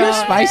 Nah, Des, you're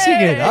bro. spicing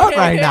it up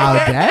right now,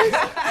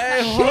 Des.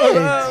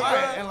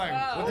 And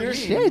like, what do you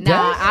Shit,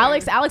 Nah,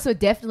 Des. Alex would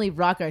definitely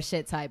rock our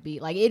shit type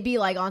beat. Like it'd be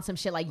like on some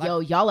shit like, yo,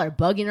 y'all are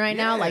bugging right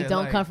now. Yeah, Like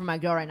don't like- come for my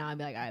girl right now. I'd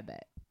be like, I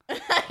bet. all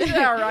right,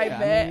 Yeah, I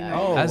bet. mean,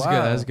 Oh, That's wow.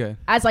 good. That's good.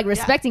 As like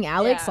respecting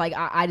Alex, Yeah. like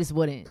I just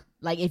wouldn't.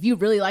 Like if you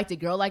really liked a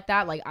girl like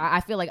that, like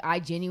I feel like I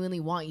genuinely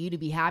want you to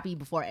be happy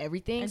before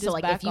everything. And So just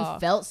like back if you off.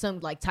 felt some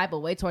like type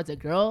of way towards a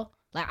girl,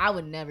 like I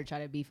would never try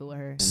to beef it with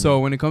her. So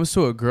when it comes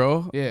to a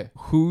girl, Yeah,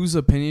 whose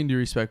opinion do you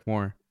respect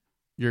more?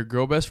 Your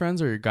girl best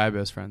friends or your guy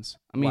best friends?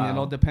 I mean, it Wow.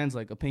 all depends.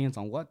 Like opinions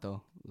on what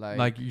though.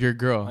 Like your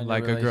girl, On your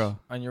like a girl.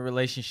 on your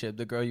relationship,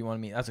 the girl you want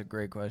to meet. That's a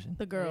great question.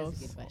 The That is girls.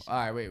 a good question. All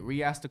right, wait.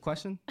 Re-ask the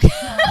question.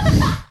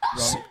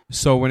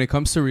 So when it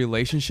comes to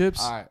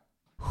relationships, All right.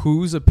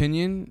 whose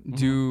opinion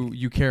do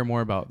you care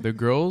more about? The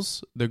girl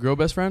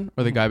best friend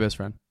or the guy best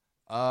friend?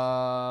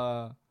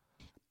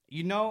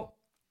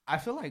 I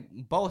feel like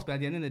both, but at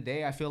the end of the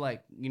day, I feel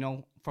like,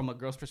 from a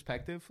girl's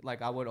perspective,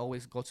 like I would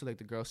always go to like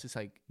the girls, just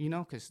like,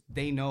 because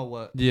they know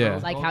what. Yeah.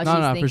 girls Like go how through. she's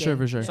No, thinking.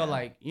 for sure. So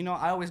like,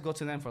 I always go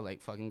to them for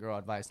like fucking girl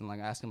advice and like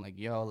ask them like,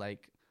 yo,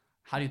 like,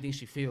 how do you think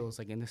she feels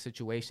like in this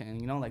situation?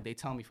 And like they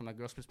tell me from a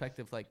girl's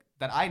perspective, like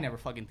that I never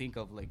fucking think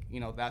of, like,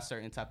 that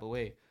certain type of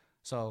way.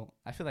 So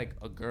I feel like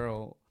a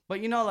girl, but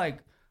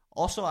like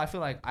also I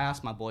feel like I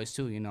ask my boys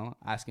too,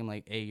 ask them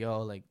like, hey,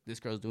 yo, like this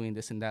girl's doing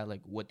this and that,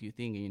 like what do you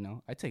think?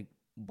 And, I take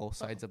both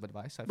sides of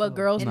advice. I feel But like.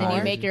 girls And Nah, then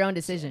you I make agree. your own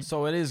decision.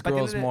 So it is But at the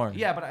end girls of the- more.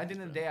 Yeah, but at the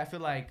end of the day, I feel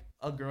like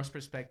a girl's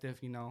perspective,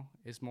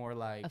 is more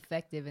like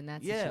Effective in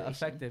that situation. yeah,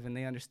 effective, and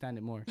they understand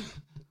it more.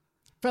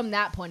 From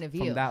that point of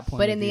view. From that point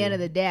but of in the view. end of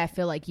the day, I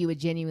feel like you would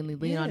genuinely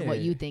lean on what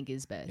Yeah. you think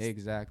is best.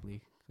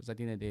 Exactly. Because at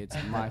the end of the day, it's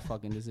my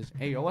fucking decision.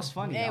 Hey, yo, what's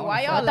funny? Hey, I why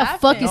wanna y'all What fuck-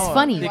 the fuck laughing? is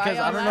funny? Because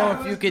I don't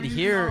know if you could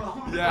hear,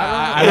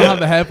 I don't have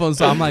the headphones,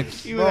 so I'm like,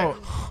 bro.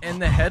 In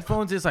the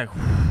headphones, it's like,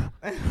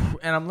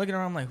 and I'm looking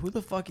around, I'm like, who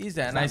the fuck is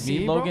that? And I that see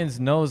me, bro? Logan's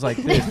nose like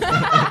this. but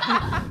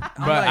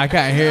I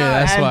can't hear it.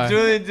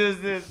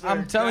 That's why.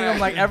 I'm telling him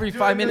like every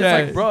 5 minutes, Yeah.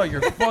 like, bro,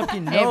 your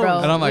fucking nose. Hey, bro,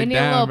 And I'm like, we need a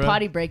damn, little bro.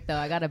 potty break though.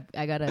 I gotta.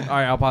 All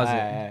right, I'll pause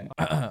Alright,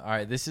 it. All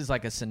right, this is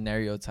like a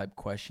scenario type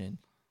question.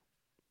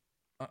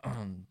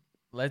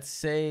 Let's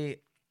say,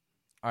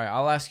 all right,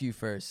 I'll ask you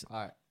first.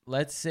 All right.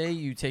 Let's say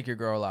you take your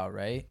girl out,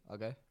 right?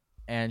 Okay.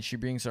 And she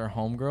brings her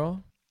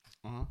homegirl.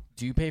 Uh-huh.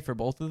 Do you pay for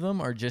both of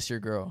them or just your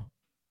girl?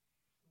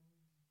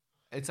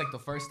 It's like the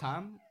first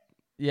time.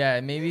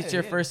 Yeah, maybe it's Yeah,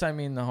 your yeah. first time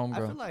meeting the I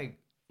homegirl. feel like,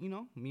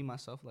 me,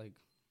 myself, like,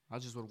 I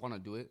just would want to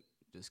do it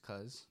just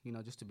because,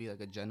 just to be like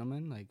a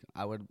gentleman. Like,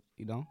 I would,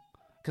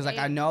 because like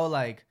I know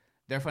like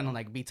they're gonna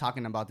like be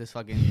talking about this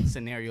fucking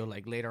scenario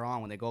like later on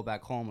when they go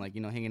back home, like,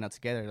 hanging out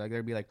together. Like,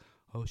 they'd be like,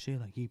 oh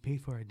shit, like he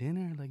paid for our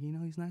dinner. Like,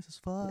 he's nice as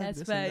fuck. That's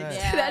this and facts.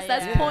 that. Yeah,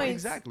 that's yeah. points.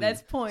 Exactly.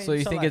 That's points. So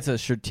you So, think like- it's a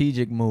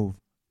strategic move?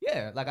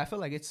 Yeah, like I feel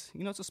like it's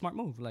it's a smart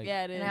move. Like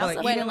Yeah, it is. And I but also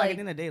like, feel even like like at the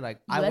end of the day, like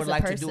you I as would a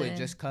like to do it person-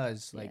 just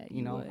cause like Yeah,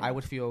 you would. I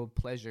would feel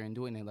pleasure in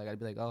doing it. Like I'd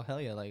be like, oh hell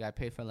yeah, like I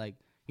paid for like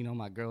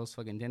my girl's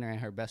fucking dinner and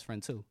her best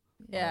friend too.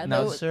 Yeah,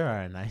 No, You those- sure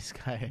are a nice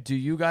guy. Do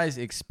you guys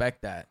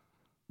expect that?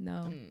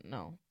 no.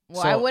 no.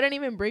 Well, So- I wouldn't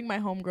even bring my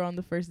homegirl on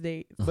the first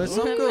date. But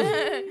some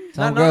girls,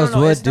 Some girls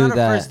would it's do not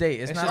that. A first date.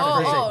 It's It's not just a a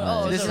first first date. date.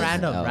 oh, This this is is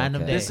random, Oh,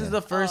 random okay. day. This is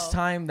the first Oh.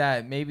 time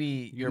that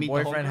maybe your meet the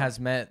boyfriend homegirl? has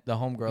met the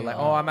homegirl. Like,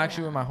 Yeah. oh, I'm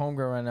actually with my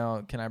homegirl right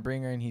now. Can I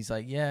bring her? And he's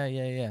like,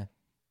 yeah.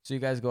 So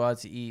you guys go out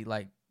to eat.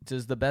 Like,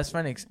 does the best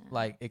friend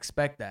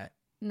expect that?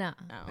 No.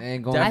 It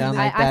ain't going Definitely.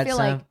 down like that, feel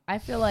Sam. like I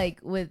feel like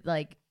with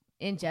like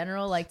in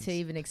general, like to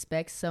even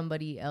expect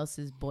somebody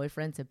else's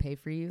boyfriend to pay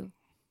for you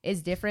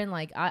is different.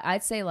 Like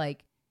I'd say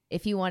like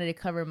if he wanted to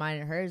cover mine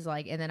and hers,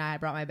 like, and then I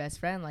brought my best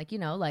friend, like,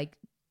 like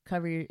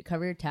cover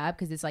your tab,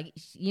 because it's like,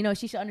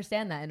 she should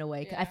understand that in a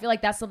way. I feel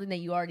like that's something that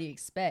you already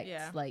expect.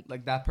 Yeah. Like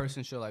That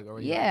person should like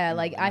already. yeah,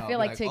 like I feel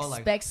like to oh,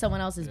 expect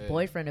someone else's Yeah.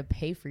 boyfriend to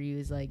pay for you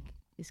is like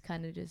it's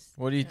kind of just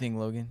What do you think,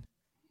 Logan?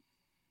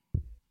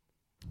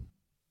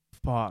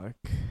 fuck.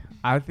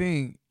 I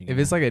think if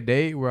it's like a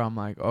date where I'm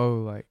like, oh,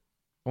 like,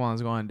 well,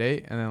 let's go on a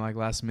date, and then like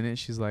last minute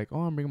she's like,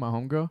 oh, I'm bringing my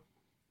homegirl.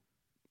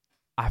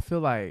 I feel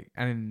like,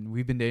 and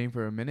we've been dating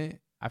for a minute.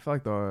 I feel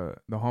like the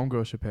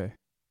homegirl should pay,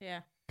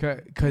 Yeah.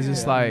 cause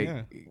it's Yeah, like,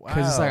 yeah.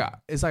 cause Wow.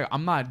 it's like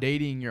I'm not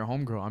dating your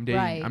homegirl. I'm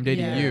dating Right, I'm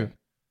dating yeah. you,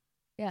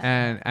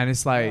 yeah. and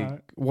it's like, Yeah.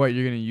 what,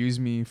 you're gonna use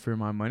me for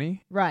my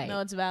money? right. No,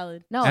 it's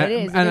valid. No, and,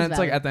 it is. and it is it's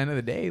like valid. at the end of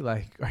the day,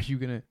 like, are you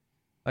gonna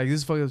like this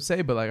is fucked up to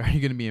say, but like, are you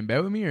gonna be in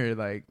bed with me or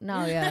like?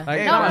 No, yeah.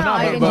 Like, no,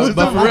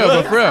 but for real.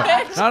 No, for real.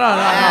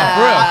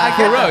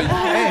 For real.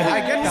 Hey,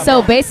 I get that.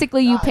 So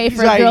basically, you pay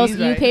for right, girls. he's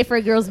You right. pay for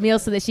a girl's meal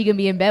so that she can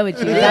be in bed with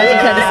you. That's what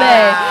you're trying to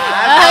say.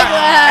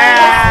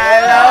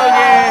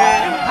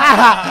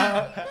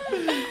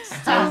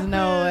 There's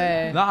no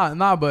way.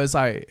 Nah, but it's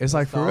like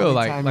for the real.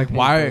 only time you Like pay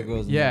why? for a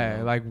girl's Yeah,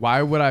 meal. like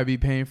why would I be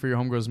paying for your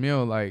homegirl's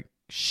meal? Like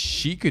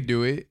she could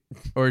do it,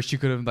 or she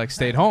could have like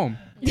stayed home.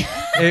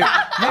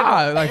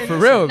 Like for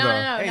real No, though.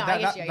 no, Hey, no. I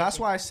get you. that's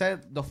why I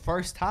said the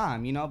first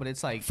time, you know, but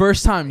it's like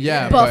First time,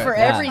 yeah. But for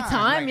Yeah. every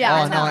time,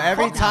 yeah. Oh no!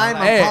 Every time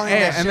I'm Hey, calling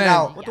that and shit then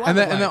out. What do I and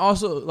look then like?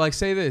 also like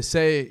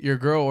say your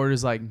girl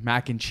orders like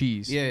mac and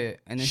cheese. yeah,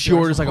 and then She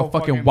orders like a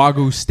fucking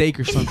wagyu steak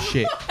or some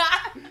shit.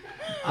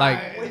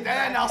 Like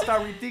Then I'll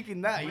start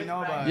rethinking that, you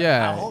know. But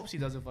Yeah. I hope she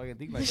doesn't fucking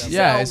think like that.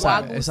 yeah, So,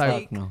 it's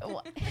like Wagyu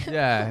No.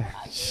 yeah.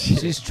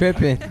 She's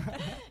tripping.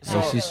 So-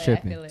 Oh, She's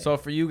tripping. So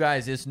for you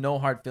guys, it's no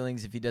hard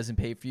feelings if he doesn't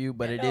pay for you,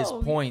 but it is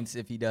No. points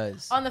if he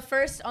does. On the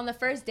first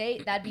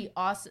date, that'd be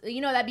awesome. You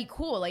know, that'd be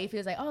cool. Like if he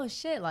was like, oh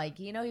shit, like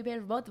you know, he paid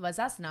for both of us.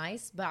 That's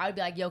nice. But I'd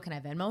be like, yo, can I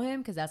Venmo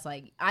him? Because that's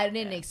like I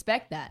didn't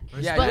expect that.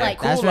 Yeah, but you're like,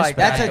 cool That's like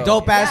that's that, a though.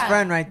 dope ass Yeah.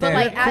 friend right But there.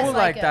 like, You're cool as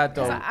like a- that,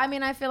 'cause though. I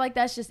mean, I feel like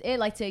that's just it.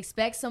 Like to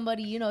expect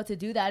somebody, you know, to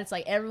do that. It's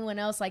like everyone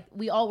else. Like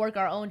we all work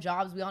our own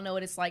jobs. We all know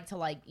what it's like to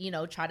like, you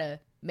know, try to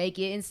make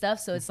it and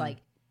stuff. So it's like.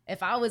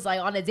 If I was like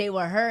on a date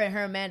with her and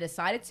her man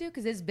decided to,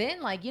 because it's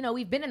been like, you know,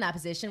 we've been in that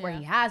position where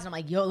he has, and I'm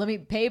like, yo, let me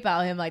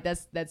PayPal him. Like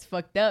that's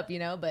fucked up, you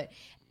know. But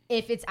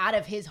if it's out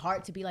of his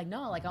heart to be like,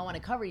 no, like I want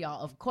to cover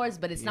y'all, of course.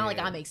 But it's not like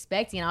I'm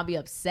expecting. I'll be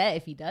upset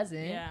if he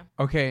doesn't. Yeah.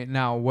 Okay,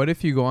 now what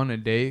if you go on a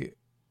date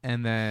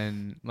and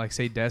then like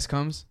say Des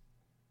comes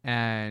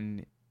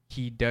and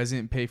he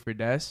doesn't pay for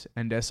Des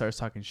and Des starts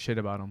talking shit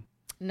about him?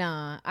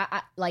 Nah,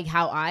 I like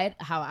how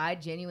I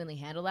genuinely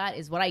handle that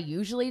is what I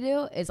usually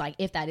do is like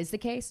if that is the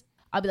case,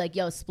 I'll be like,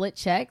 yo, split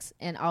checks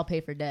and I'll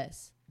pay for Des.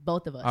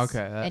 Both of us.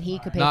 Okay, and he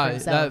could pay Nah, for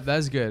himself.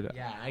 that's good.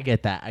 Yeah, I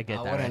get that. I get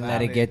I that. wouldn't right let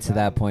now. it get to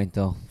that point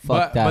though.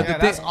 But Fuck that. the Yeah,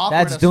 that's thing- awkward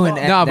That's as doing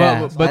fuck. it. No,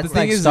 that. but the That's thing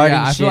like is, starting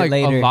yeah, I feel shit like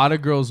later. a lot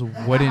of girls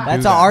wouldn't That's do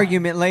an that.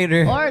 argument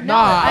later. Or no,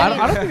 Nah, I mean-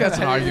 don't think that's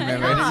an argument,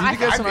 man. You think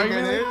that's an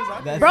argument?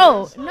 That's-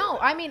 Bro, no,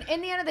 I mean,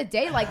 in the end of the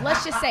day, like,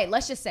 let's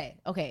just say,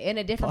 okay, in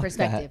a different Fuck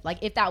perspective, that. like,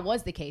 if that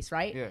was the case,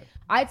 right? Yeah.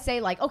 I'd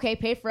say, like, okay,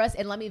 pay for us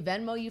and let me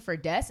Venmo you for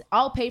Des.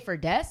 I'll pay for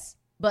Des,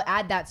 but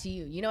add that to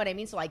you. You know what I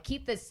mean? So, like,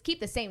 keep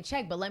the same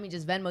check, but let me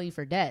just Venmo you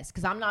for Des.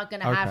 Because I'm not going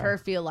to have Okay. her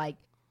feel like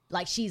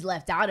she's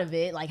left out of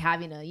it, like,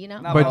 having a, you know?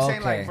 No, But- but I'm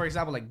saying Okay. like for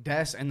example like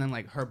Des and then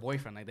like her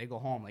boyfriend like they go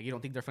home like you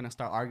don't think they're finna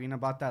start arguing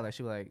about that like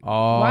she like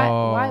Oh,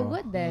 Why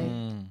would they?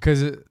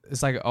 Because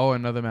it's like, oh,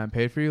 another man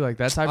paid for you, like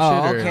that type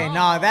Oh, shit. Or? okay.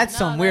 No, that's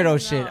some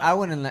weirdo shit. I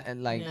wouldn't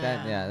like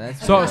that. Yeah,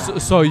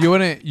 that's So you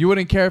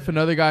wouldn't care if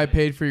another guy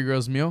paid for your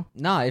girl's meal?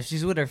 Nah, if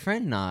she's with her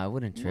friend, nah, I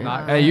wouldn't trip.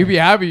 Nah, hey, you'd be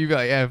happy. You'd be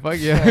like, yeah, fuck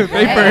yeah, pay for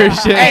Hey, her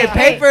shit. Hey,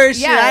 pay for her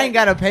shit. yeah. I ain't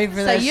gotta pay for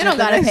So that. you shit don't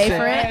that gotta pay said.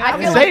 for it. I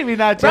feel Save like, me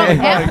not bro, Jay.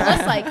 and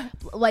plus,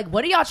 like,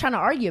 what are y'all trying to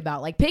argue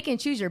about? Like, pick and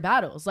choose your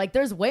battles. Like,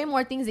 there's way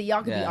more things that y'all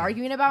could be Yeah.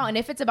 arguing about, and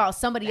if it's about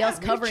somebody else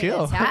covering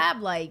chill. the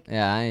tab, like,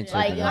 Yeah, I ain't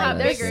like, tripping. on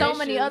that. there's bigger so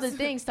many issues. other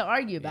things to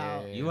argue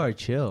about. You are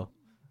chill.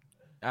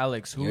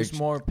 Alex, who's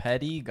more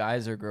petty,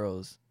 guys or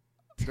girls?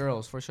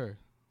 girls for sure.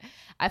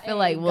 I feel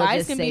like we'll guys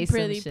just can say be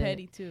pretty some shit.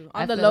 petty too,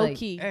 I on the feel low like-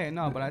 key. Hey,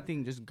 no, but I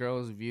think just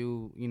girls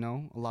view, you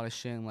know, a lot of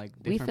shit in like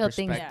We different feel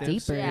things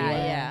perspectives. deeper. Yeah, Yeah.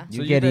 yeah.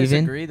 You So get guys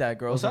even? agree that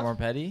girls What's are up? more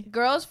petty?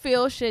 Girls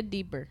feel shit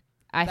deeper.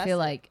 I That's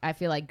feel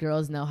it. like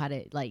girls know how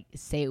to like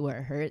say it where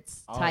it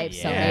hurts Oh, type.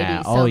 So yeah.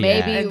 maybe Oh, yeah.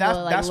 maybe And that's,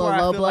 we'll like that's a where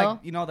little I low feel blow. like,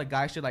 you know, the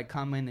guy should like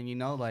come in and, you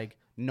know, like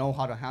know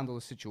how to handle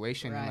the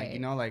situation and like, Right. you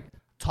know, like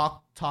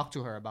talk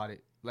to her about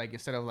it. Like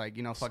instead of like,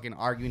 you know, fucking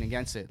arguing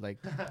against it, like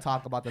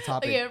talk about the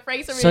topic. Yeah,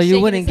 Frank's over So here you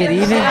shaking wouldn't his get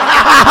head. even?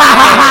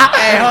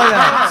 Hey, hold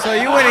on. So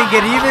you wouldn't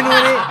get even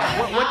with it?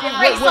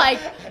 Frank's like,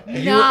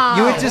 no.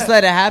 You would just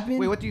let it happen?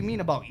 Wait, what do you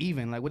mean about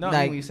even? Like, what do you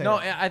Like- mean when you say No,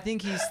 that? I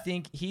think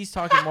he's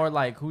talking more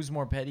like who's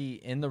more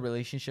petty in the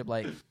relationship,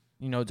 like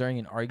you know, during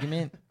an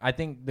argument. I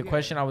think the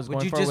question I was Would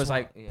going you for just was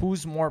want- like, yeah.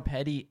 who's more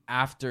petty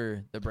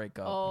after the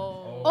breakup?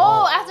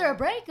 Oh, after a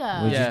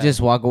breakup. Would Yeah. you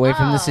just walk away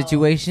from the Oh.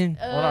 situation?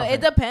 on,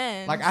 It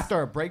depends. Like after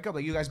a breakup,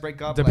 like you guys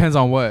break up. Depends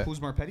like, on what. Who's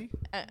more petty?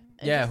 It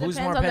Yeah, just who's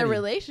depends more on petty? the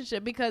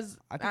relationship because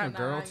I think a don't know,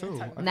 girl I ain't gonna too.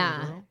 talk I about think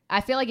Nah, a girl.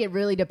 I feel like it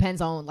really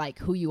depends on like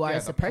who you are Yeah,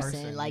 as the a person,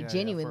 person, like yeah,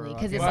 genuinely, for,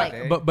 because it's yeah.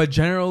 like But- But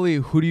generally,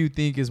 who do you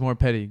think is more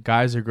petty,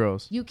 guys or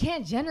girls? you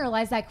can't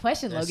generalize that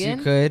question, Yes, Logan.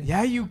 you could.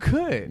 Yeah, you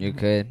could. You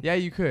could. Yeah,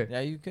 you could.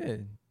 Yeah, you could.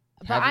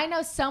 But I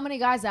know so many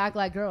guys that act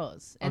like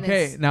girls. And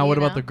Okay, it's, now you what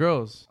about know? the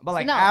girls? But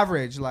like No.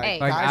 average, like Hey.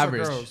 Like guys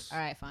average. or girls. All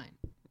right, fine.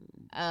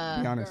 Be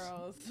honest.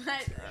 girls.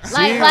 Like,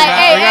 we hey, got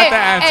hey, the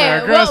answer. hey,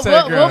 A girl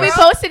said we'll be girls.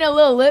 posting a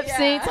little lip Yeah.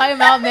 sync talking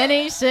about men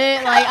ain't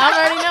shit. Like I'm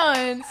already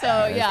knowing.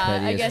 So yeah,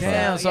 petty I as guess fuck.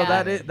 Damn, so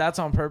yeah. that's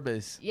on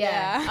purpose.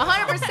 Yeah, Yeah.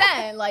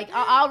 100%. Like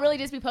I'll really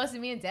just be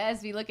posting me and Des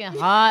be looking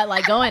hot,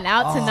 like going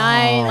out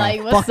tonight. Oh,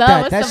 Like what's fuck up? that.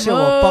 What's That the shit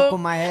move? will fuck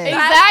with my head.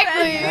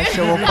 Exactly. That shit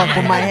will fuck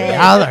with my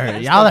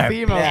head. Y'all are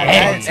Female.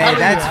 Hey,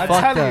 that's I'm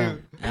fucked telling up.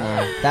 you.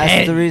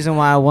 That's the reason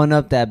why I won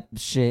up that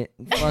shit.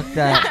 Fuck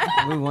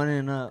that. We won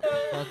it up.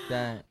 Fuck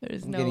that.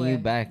 There's I'm no getting way. you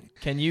back.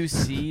 Can you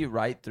see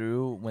right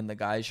through when the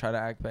guys try to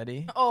act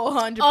petty? Oh,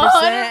 100%.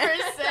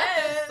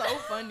 100%. So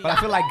funny. But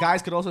I feel like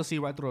guys could also see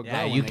right through a girl.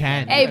 Yeah, when you they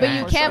can. Hey, but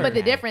you For can. sure. But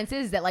the difference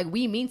is that like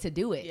we mean to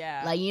do it.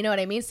 Yeah. Like you know what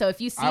I mean. So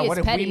if you see All right, it's what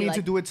if petty, we mean like,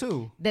 to do it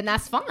too? then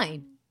that's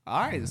fine. All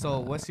right, so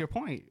what's your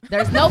point?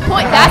 There's no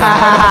point.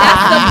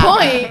 That's the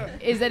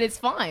point. Is that it's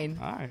fine.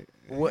 All right.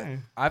 What? Yeah.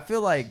 I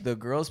feel like the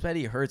girl's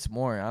petty hurts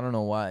more. I don't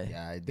know why.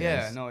 Yeah, it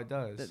Yeah, does. no, it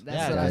does. That's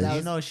Yeah, what I- 'cause that you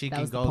was- know she that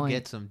can was the go point.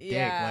 get some dick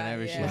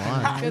whenever she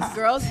wants. Because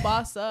girls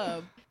boss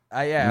up.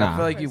 I Nah.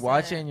 feel like you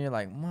watch it and you're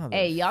like, mother.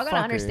 Hey, y'all gotta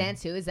understand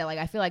too is that like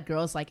I feel like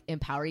girls like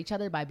empower each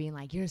other by being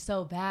like you're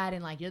so bad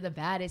and like you're the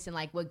baddest and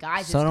like with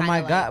guys So it's do kinda my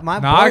like, God. My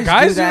Nah, boys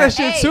guys do that.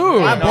 shit Hey, too.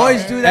 My no.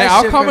 boys do that Hey,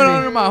 I'll shit come for in me.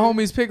 under my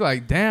homie's pick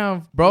like,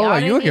 damn, bro, Y'all like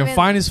you didn't looking even-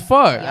 fine as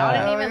fuck. Y'all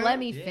didn't even let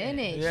me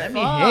finish. Yeah. Let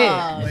me Fuck.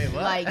 hit. Wait,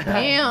 what? Like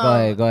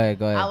damn. Go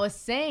ahead. I was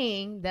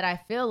saying that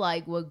I feel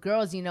like with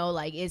girls, you know,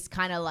 like it's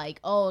kind of like,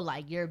 oh,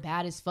 like you're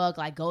bad as fuck,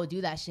 like go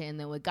do that shit. And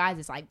then with guys,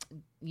 it's like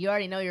you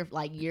already know you're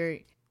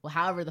well,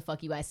 however the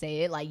fuck you guys say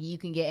it, like you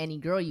can get any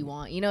girl you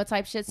want, you know,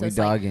 type shit. So We it's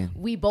dogging. like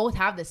we both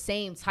have the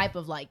same type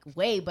of like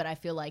way, but I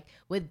feel like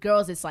with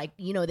girls, it's like,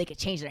 you know, they could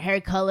change their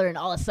hair color and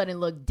all of a sudden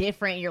look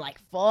different. And you're like,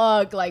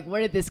 fuck, like where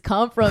did this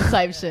come from?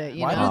 Type shit.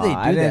 You Why know? do they do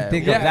I didn't that?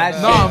 think Yeah, of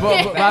that no,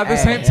 shit. but at the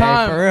same Hey,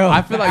 time, for real.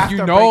 I feel like After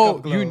you know,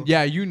 breakup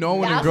glow. you know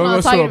when a That's girl what I'm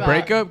goes to talking a about.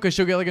 breakup because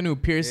she'll get like a new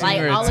piercing Like,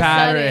 or all a of a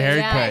tat or a sudden,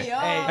 haircut.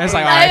 yeah. And it's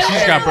like, all right,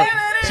 she's got,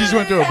 she just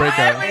went through a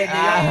breakup.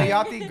 Hey, do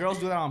y'all think girls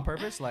do that on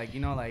purpose? Like, you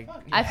know, like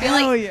I feel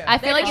Hell like yeah. I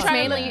feel like it's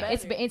trying to mainly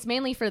look better. it's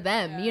mainly for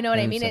them. You know what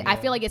I mean? I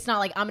feel like it's not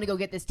like I'm gonna go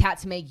get this tat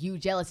to make you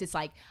jealous. It's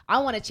like I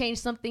want to change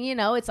something. You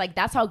know, it's like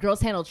that's how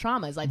girls handle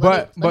trauma. It's like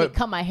let me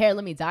cut my hair,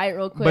 let me dye it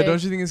real quick. But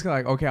don't you think it's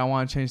like, okay, I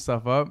want to change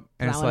stuff up,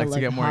 and I it's wanna like to look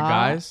get more hot.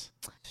 guys?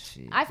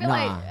 Shit. I feel Nah,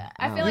 like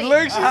nah.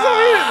 Look, she's so like, all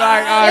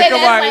right, Yeah,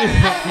 come on.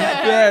 that's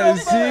Yeah,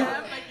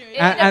 see?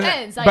 it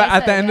depends. Like But I at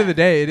the said, end yeah. of the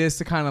day, it is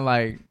to kind of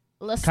like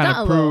Let's kind stunt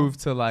a of little. prove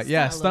to like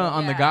Stunt a stunt little.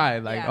 on the Yeah, guy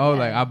like yeah, oh yeah.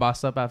 like I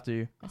bossed up after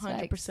you.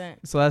 100%.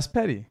 So that's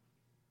petty.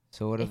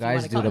 So what do If you guys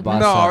wanna do call to it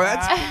boss No, up?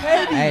 that's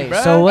petty, Hey,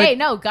 bruh. so what? Hey,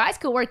 no, guys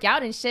could work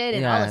out and shit,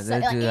 and all Yeah, of a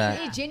sudden, they do like,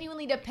 that. it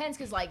genuinely depends.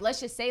 Because, like,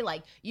 let's just say,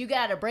 like, you get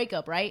out of a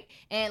breakup, right?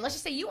 And let's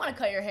just say you want to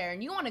cut your hair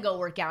and you want to go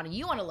work out and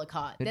you want to look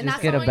hot. But Then just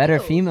that's get a on better you,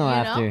 female you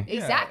know? after. Yeah.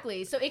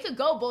 Exactly. So it could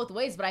go both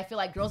ways, but I feel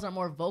like girls are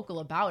more vocal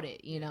about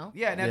it. You know?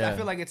 yeah, and then Yeah. I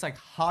feel like it's like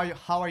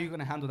how are you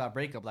gonna handle that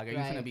breakup? Like, are you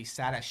Right. gonna be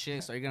sad as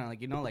shit? So you're gonna like,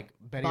 you know, like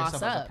better Boss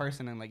yourself as a up.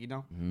 person and like, you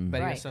know, Mhm.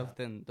 better Right. yourself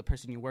than the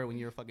person you were when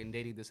you were fucking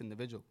dating this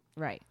individual.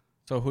 Right.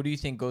 So who do you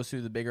think goes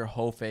through the bigger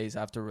hoe phase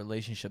after a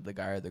relationship, the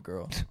guy or the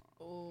girl?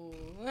 Ooh,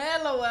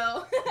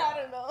 LOL. I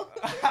don't know.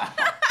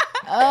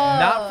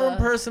 Not from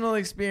personal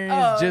experience,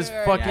 Oh, just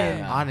right, fucking.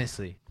 Yeah,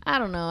 honestly. I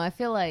don't know. I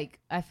feel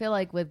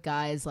like with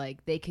guys,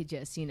 like they could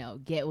just, you know,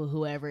 get with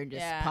whoever and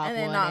just Yeah, pop and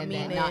then one not and mean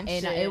then it not, and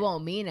and shit. it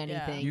won't mean Yeah.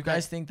 anything. You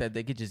guys think that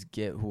they could just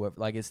get whoever?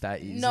 Like it's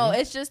that easy? No,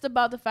 it's just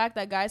about the fact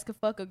that guys could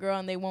fuck a girl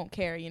and they won't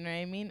care. You know what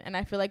I mean? And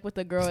I feel like with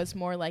a girl, it's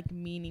more like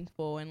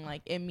meaningful and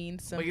like it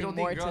means But you something don't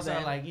more think to girls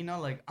them. are like, you know,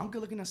 like I'm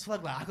good looking as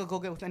fuck. Like I could go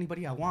get with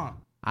anybody I want.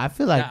 I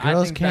feel like Yeah, I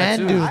girls think that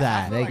can too. do I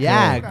that. feel like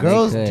Yeah, they could.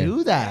 girls They could.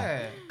 do that.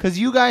 Yeah. Cause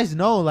you guys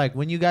know, like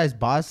when you guys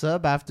boss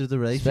up after the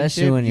relationship,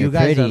 Especially when you you're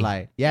guys are pretty.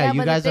 like, yeah, you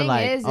but the guys are thing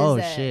like, is oh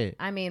that, shit.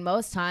 I mean,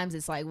 most times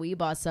it's like we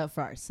boss up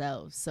for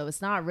ourselves, so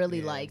it's not really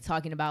Yeah. like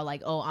talking about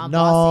like, oh, I'm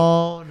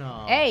bossing.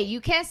 No. Hey,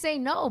 you can't say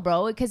no,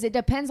 bro, because it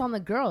depends on the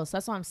girl. So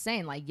that's what I'm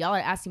saying. Like y'all are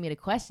asking me the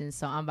question,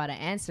 so I'm about to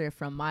answer it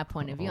from my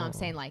point of view. I'm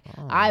saying like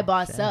I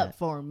boss shit. up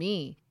for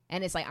me.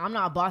 And it's like I'm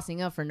not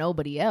bossing up for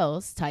nobody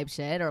else type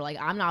shit, or like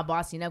I'm not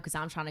bossing up because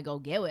I'm trying to go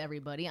get with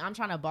everybody. I'm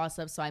trying to boss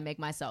up so I make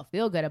myself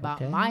feel good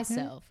about Okay,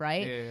 myself,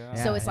 right? Yeah.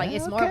 So it's like Yeah,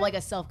 it's more of okay. like a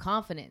self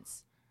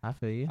confidence. I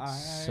feel you.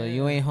 So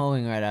you ain't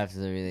hoeing right after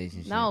the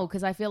relationship. No,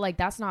 because I feel like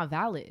that's not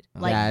valid.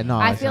 Like Yeah, no,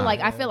 I it's feel not.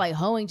 like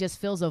hoeing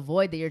just fills a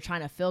void that you're trying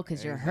to fill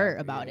because you're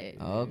hurt about it.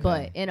 Okay.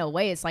 But in a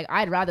way, it's like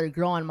I'd rather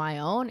grow on my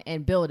own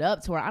and build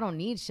up to where I don't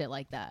need shit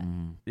like that.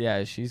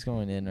 Yeah, she's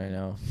going in right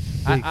now.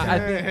 I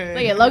think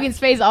Look at Logan's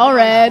face all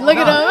red. Look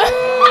at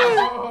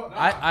him.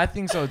 I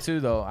think so too,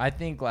 though. I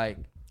think like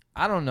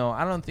I don't know.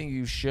 I don't think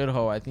you should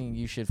hoe. I think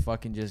you should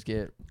fucking just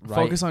get right.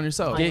 Focus on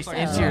yourself. Get yourself.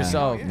 into Yeah.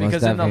 yourself Most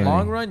because in the definitely.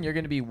 long run, you're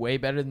gonna be way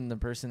better than the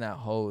person that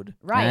hoed.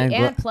 Right. And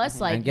And, gro-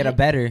 plus, like, and get a you,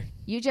 better.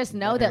 you just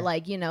know that,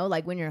 like, you know,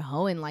 like when you're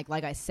hoeing, like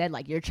I said,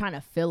 like you're trying to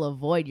fill a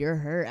void. You're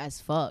hurt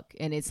as fuck.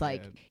 And it's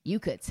like, you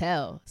could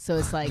tell. So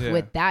it's like, Yeah.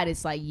 with that,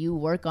 it's like you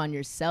work on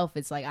yourself.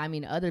 It's like, I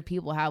mean, other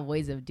people have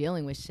ways of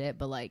dealing with shit,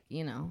 but like,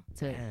 you know,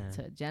 to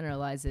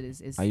generalize it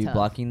is Are you tough.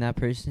 blocking that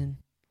person?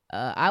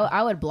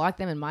 I would block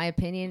them in my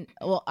opinion.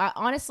 Well,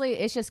 honestly,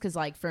 it's just because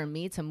like for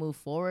me to move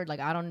forward,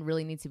 like I don't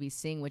really need to be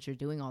seeing what you're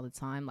doing all the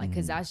time, like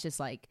because that's just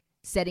like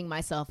setting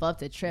myself up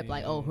to trip.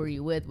 Like, oh, who are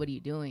you with? What are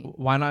you doing?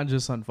 Why not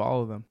just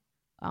unfollow them?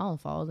 I'll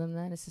unfollow them.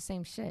 Then it's the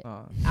same shit.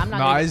 I'm I'm not.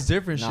 No, gonna, it's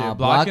different Nah, shit.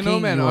 Blocking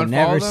them blocking, and you will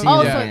never unfollow them. see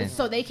oh, them. Yeah,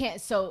 so they can't.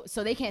 So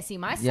they can't see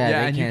my stuff. Yeah, they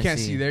and you can't can't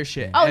see. see their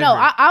shit. Oh no,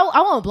 ever.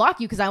 I won't block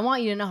you because I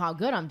want you to know how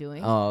good I'm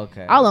doing. Oh,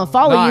 okay. I'll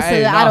unfollow Nah, you so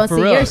hey, that nah, I don't for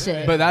see real. your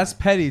shit. But that's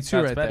petty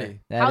too, right petty.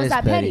 there. How is is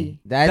that petty?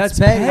 That's That's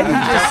petty. petty. You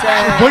just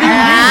said. What do you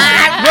mean?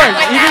 Look,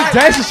 even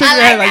Des is shaking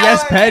her head like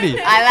that's petty.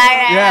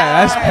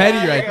 Yeah, that's petty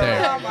right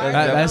there.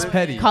 That's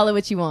petty. Call it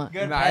what you want.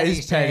 Nah,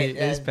 it's petty.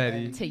 It's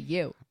petty. To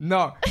you.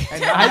 No, bro, we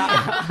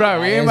That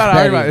ain't is about to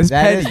argue about it. It's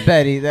That petty. is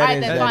petty. All That right,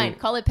 is then petty. fine.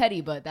 Call it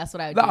petty, but that's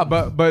what I would do. Nah,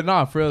 but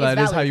nah, for real, It's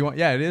that is how valid. you want.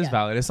 Yeah, it is Yeah.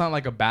 valid. It's not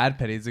like a bad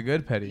petty. It's a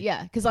good petty.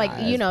 Yeah, because like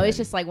Nah, you it's know, it's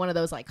petty. just like one of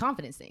those like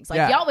confidence things. Like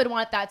Yeah. y'all would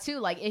want that too.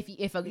 Like if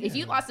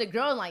you lost a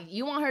girl and like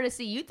you want her to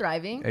see you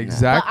thriving,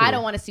 Exactly. but I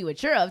don't want to see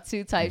what you're up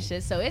to type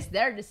shit. So it's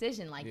their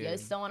decision. Like you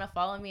just don't want to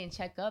follow me and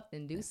check up,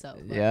 then do so.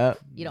 But Yep.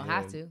 you don't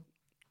have to.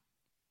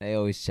 They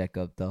always check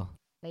up though.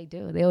 They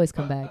do. They always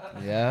come back.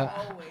 Yeah.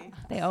 Always.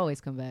 They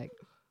always come back.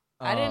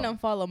 I didn't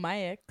unfollow my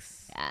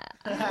ex.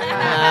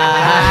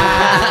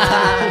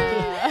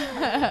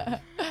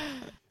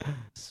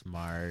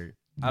 Smart.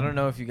 I don't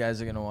know if you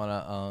guys are gonna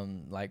wanna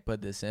like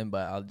put this in,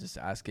 but I'll just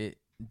ask it.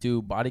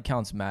 Do body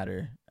counts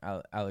matter?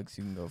 Alex,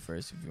 you can go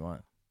first if you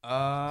want.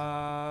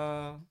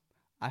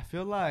 I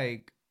feel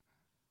like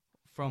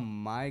from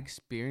my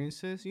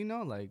experiences,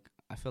 like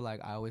I feel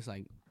like I always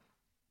like,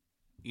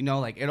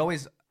 like it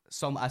always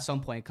at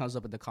some point comes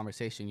up in the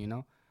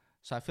conversation,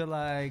 So I feel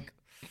like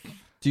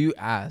Do you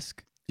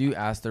ask? Do you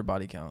ask their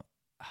body count?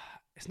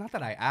 it's not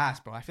that I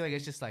ask, bro. I feel like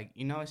it's just like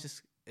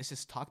it's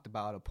just talked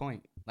about at a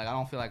point. Like I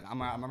don't feel like I'm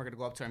never gonna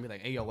go up to her and be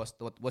like, hey yo,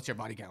 what's your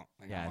body count?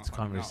 Like, Yeah, I it's don't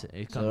fucking know. conversation.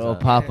 It So comes it'll up.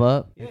 pop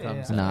up. Yeah, comes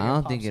yeah, up. No, I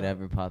don't pops think it up.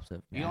 ever pops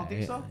up. You don't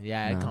think so?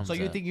 Yeah, it No. comes So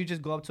you up. think you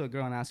just go up to a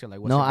girl and ask her like,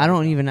 what's No, your I body don't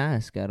count? even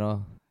ask at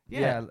all.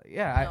 Yeah. No,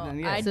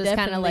 And I So it's kind of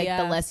definitely like the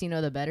ask. less you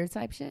know, the better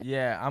type shit.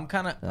 Yeah, I'm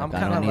kind of Like,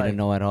 I don't need to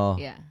know at all.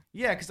 Yeah.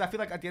 Yeah, because I feel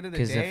like at the end of the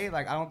 'Cause day,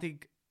 like I don't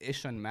think it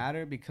shouldn't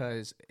matter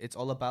because it's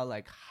all about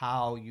like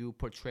how you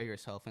portray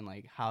yourself and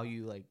like how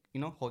you like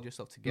hold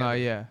yourself together. No,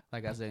 yeah.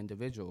 Like as an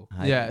individual.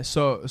 Yeah.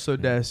 So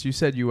Des, you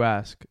said you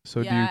ask.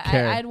 So do you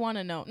care? I'd want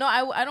to know. No,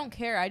 I don't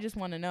care. I just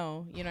want to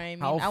know. You know what I mean?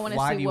 How- I want to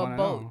why see do you what wanna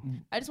boat. know?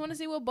 I just want to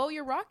see what boat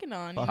you're rocking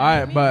on. You know All what I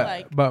right, mean? but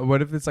Like, but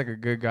what if it's like a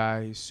good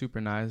guy? He's super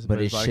nice, But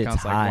but his his body shit's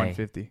count's like high.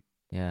 150.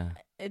 Yeah.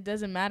 it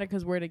doesn't matter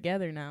because we're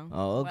together now.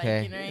 Oh, Like,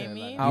 okay. you know what I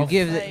mean? I'll- You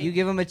give Like- you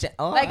give him a chance.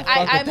 Oh, Like I fuck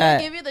I'm with gonna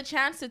that. give you the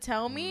chance to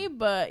tell me,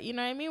 but you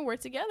know what I mean. We're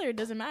together. It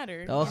doesn't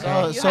matter. Okay. You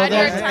know, you So had your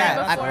there's time that.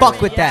 I before fuck me.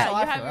 with that. Yeah,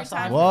 you have your That's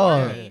time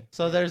Whoa. before me.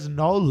 So there's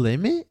no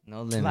limit?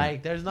 No limit.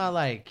 Like there's not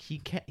like he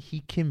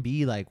can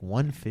be like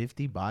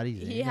 150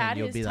 bodies. He in had and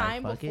you'll his be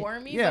time like, fuck before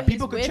it. me. Yeah, but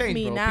people he's could with change,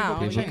 me bro. now.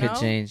 People People you could know?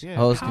 change. Yeah.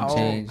 Hosts can How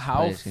change. how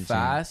players can change.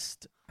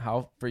 fast?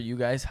 How for you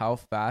guys? How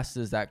fast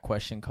does that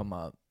question come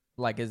up?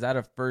 Like, is that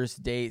a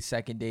first date,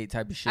 second date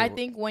type of shit? I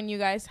think when you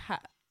guys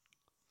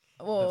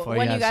Before when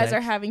you you have guys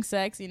are sex? having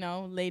sex,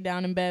 lay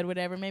down in bed,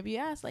 whatever. Maybe you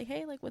ask like,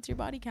 hey, like, what's your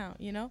body count?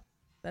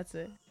 That's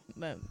it.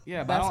 But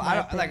Yeah, but that's my I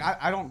don't like opinion.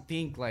 I don't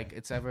think like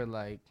it's ever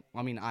like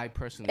I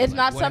personally It's like,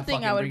 not wouldn't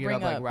something I fucking would bring it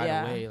bring like up, right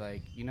yeah. away,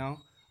 like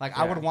like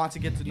I would Yeah. want to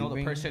get to know the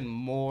bring- person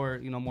more,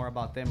 more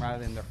about them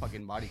rather than their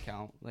fucking body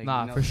count. Like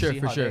Nah, for sure, see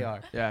for how they sure.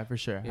 are. Yeah, for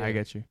sure. Yeah. I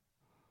get you.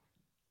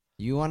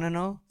 You want to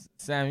know?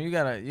 Sam, you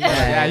gotta.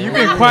 Yeah, you've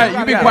Yeah. been quiet.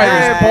 You've been quiet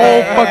this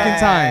whole fucking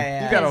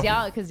time. You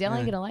gotta. Because y'all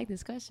ain't gonna like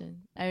this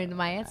question. I mean,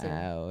 my answer.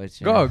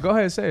 Go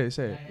ahead, say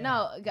it.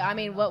 No, I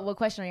mean, what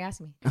question are you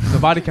asking me? The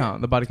body count.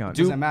 The body count.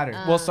 Doesn't matter.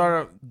 We'll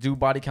start. Do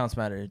body counts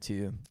matter to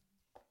you?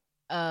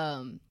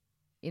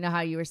 You know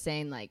how you were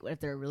saying like, what if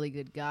they're a really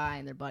good guy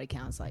and their body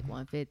count's like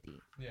 150?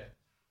 Yeah.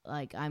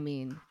 Like, I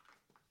mean,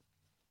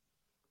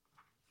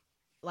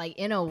 like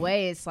in a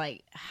way, it's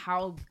like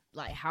how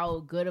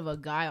good of a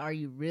guy are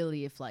you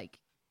really if like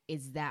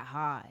it's that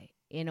high?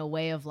 In a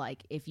way of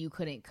like, if you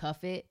couldn't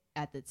cuff it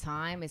at the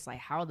time, it's like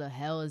how the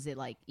hell is it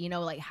like,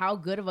 like how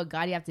good of a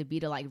guy do you have to be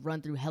to like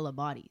run through hella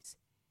bodies?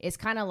 It's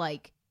kind of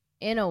like,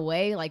 in a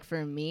way, like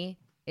for me,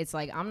 it's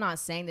like, I'm not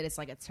saying that it's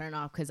like a turn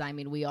off because I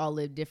mean, we all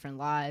live different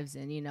lives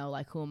and,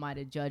 like, who am I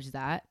to judge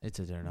that? It's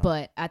a turn off.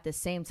 But at the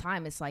same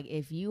time, it's like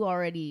if you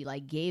already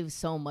like gave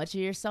so much of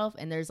yourself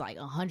and there's like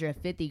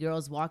 150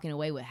 girls walking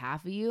away with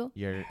half of you,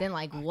 then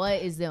like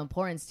what is the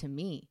importance to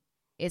me?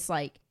 It's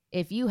like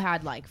if you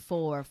had like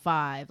 4,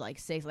 5, like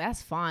 6, like,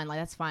 that's fine. Like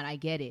that's fine. I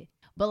get it.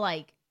 But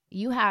like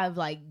you have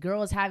like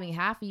girls having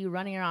half of you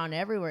running around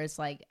everywhere. It's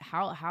like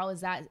how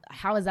is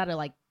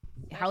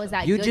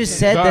that You good just to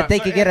said me? that they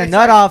So could get a it's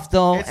nut like- off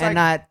though it's and like-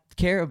 not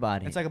care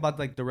about it. It's like about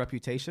like the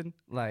reputation,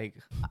 like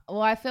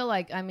Well, I feel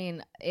like, I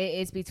mean,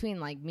 it's between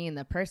like me and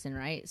the person,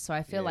 right? So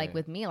I feel like Yeah.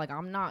 with me, like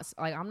I'm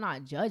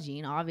not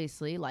judging,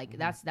 obviously, like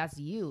that's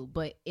you.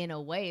 But in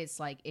a way, it's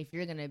like if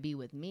you're gonna be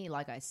with me,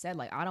 like I said,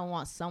 like I don't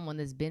want someone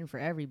that's been for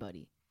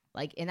everybody.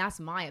 Like, and that's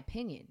my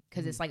opinion,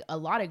 because it's like a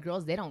lot of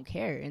girls, they don't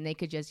care and they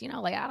could just,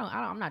 like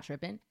I'm not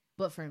tripping.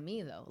 But for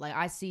me though, like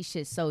I see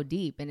shit so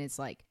deep, and it's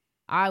like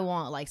I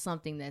want like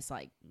something that's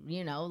like,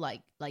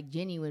 like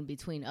genuine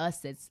between us,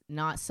 that's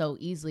not so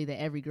easily that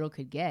every girl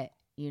could get.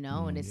 you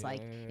know. And it's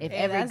like if Hey,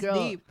 every that's girl,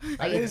 deep. like,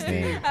 That is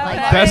deep. like,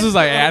 That's just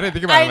like I didn't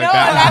think about I it know. like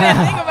that. I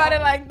didn't think about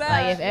it like that.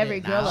 like if every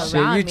girl Nah. around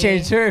Shit, you me,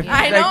 changed her you know,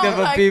 I know, perspective of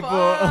like, people.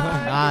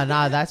 fuck.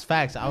 Nah, that's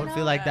facts. I would You feel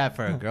know, like that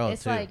for a girl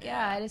it's too. like,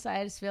 yeah, I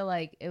just feel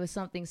like it was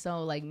something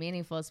so like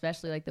meaningful,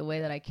 especially like the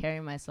way that I carry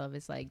myself.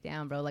 It's like,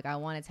 damn, bro, like I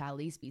wanted to at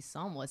least be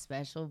somewhat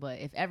special. But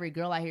if every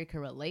girl out here can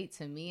relate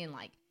to me and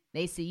like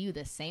they see you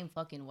the same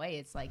fucking way,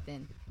 it's like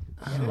then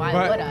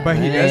why would I? But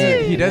he That doesn't.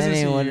 ain't- He that doesn't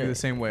ain't see what you it- the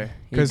same way.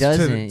 He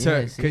doesn't,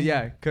 yeah, see?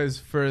 Yeah, because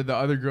for the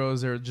other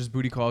girls, they're just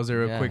booty calls.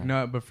 They're a Yeah. quick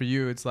nut. But for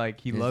you, it's like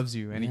he It's- loves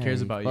you and he yeah, cares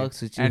he about you,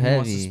 fucks with you and he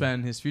wants to heavy.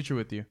 spend his future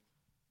with you.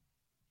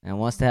 And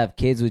wants to have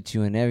kids with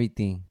you and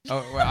everything.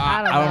 Oh, well,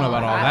 I don't don't know know.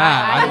 about all I-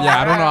 that.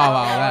 I- I don't know about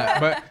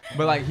all that.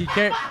 But like he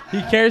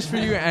cares for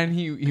you, and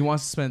he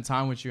wants to spend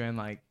time with you, and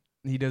like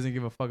he doesn't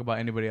give a fuck about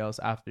anybody else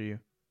after you.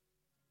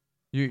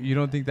 You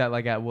don't think that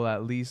like will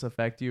at least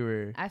affect you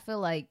or? I feel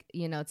like,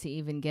 you know, to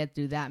even get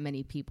through that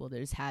many people,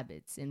 there's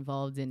habits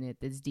involved in it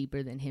that's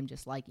deeper than him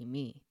just liking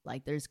me.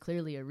 Like, there's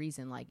clearly a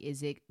reason. Like,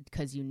 is it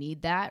because you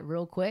need that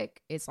real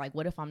quick? It's like,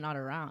 what if I'm not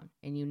around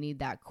and you need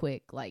that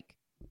quick? Like,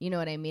 you know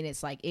what I mean?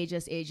 It's like, it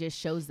just So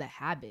shows the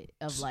habit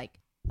of like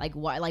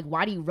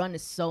why do you run to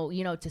so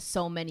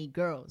many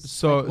girls?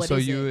 So Like, what so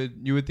is you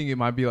it? would think it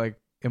might be like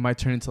it might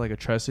turn into like a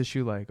trust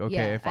issue. Like okay,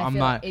 Yeah, if I I'm feel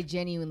not it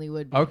genuinely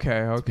would be.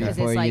 okay. Because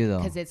For it's like, you, though.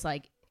 because it's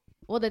like,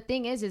 well, the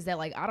thing is that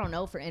like, I don't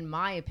know, in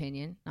my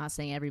opinion, not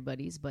saying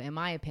everybody's, but in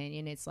my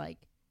opinion, it's like,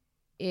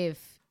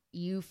 if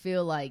you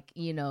feel like,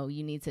 you know,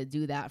 you need to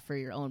do that for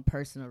your own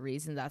personal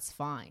reason, that's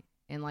fine.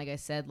 And like I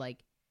said, like,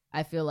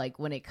 I feel like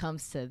when it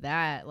comes to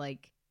that,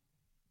 like,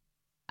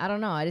 I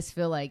don't know. I just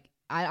feel like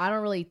I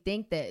don't really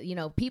think that, you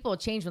know, people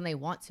change when they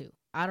want to.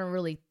 I don't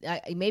really,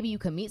 maybe you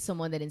can meet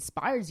someone that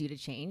inspires you to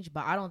change,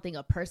 but I don't think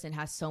a person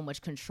has so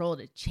much control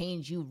to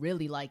change you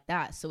really like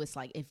that. So it's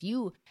like, if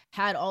you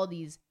had all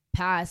these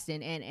past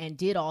and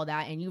did all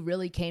that and you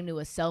really came to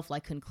a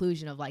like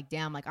conclusion of like,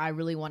 damn, like I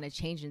really want to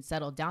change and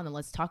settle down, then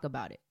let's talk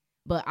about it.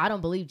 But I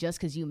don't believe just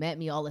because you met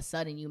me all of a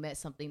sudden you met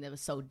something that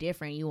was so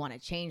different, you want to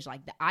change.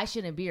 Like I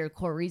shouldn't be your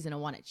core reason to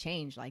want to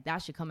change. Like that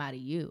should come out of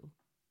you.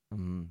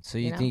 So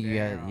you You know? think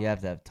you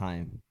have to have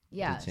time?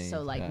 Yeah. to change.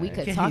 So like Got we it.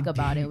 could talk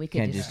about it. We You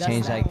could can't just discuss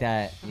change that. like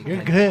that.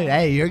 You're good.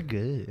 Hey, you're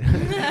good.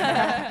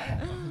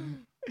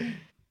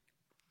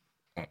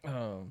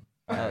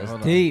 That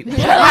was deep.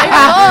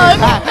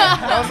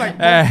 That was like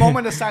Hey.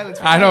 moment of silence.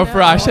 for I know, me.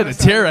 bro. I shed a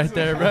tear right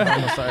there, bro. I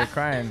almost started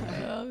crying.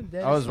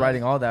 I was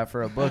writing all that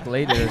for a book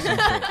later or some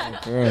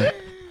shit. Bro.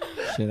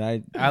 Should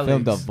I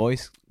filmed a Alex,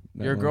 voice?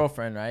 Your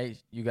girlfriend, right?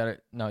 You got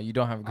it. No, you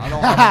don't have a I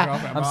girlfriend. don't have a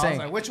girlfriend. I'm bro. I was saying-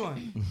 like, which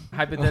one?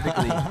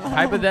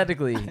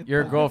 Hypothetically,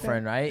 your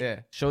girlfriend, right? Yeah.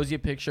 Shows you a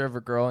picture of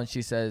a girl and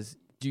she says,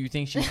 "Do you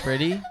think she's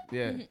pretty?"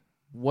 Yeah.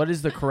 What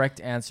is the correct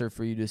answer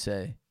for you to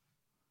say?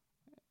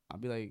 I'll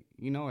be like,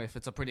 you know, if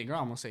it's a pretty girl,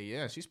 I'm gonna say,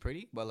 yeah, she's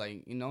pretty, but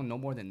like, you know, no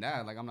more than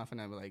that. Like, I'm not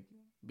gonna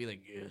be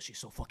like, yeah, she's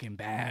so fucking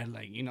bad.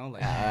 Like, you know,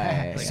 like,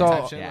 Alright. like So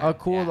type shit, a like,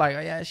 cool like,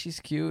 yeah, she's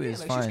cute. yeah, Is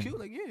like fine. she's cute,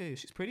 like yeah,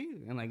 she's pretty,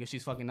 and like if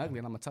she's fucking ugly,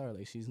 then I'm gonna tell her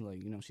like she's like,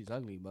 you know, she's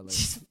ugly, but like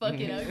She's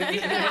fucking ugly.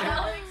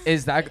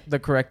 Is that the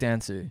correct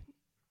answer?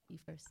 You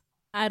first.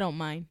 I don't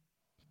mind.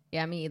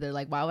 Yeah, me either.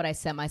 Like, why would I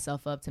set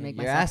myself up to make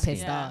You're myself asking.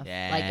 pissed Yeah. off?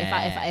 Yeah.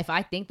 Like, if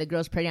I think the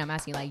girl's pretty, I'm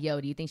asking like, yo,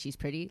 do you think she's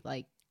pretty?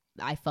 Like,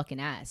 I fucking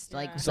asked.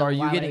 Like, Yeah. So are you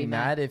why would I getting be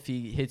mad if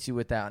he hits you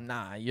with that?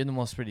 Nah, you're the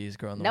most prettiest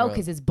girl in the No, world.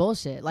 because it's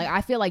bullshit. Like, I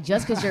feel like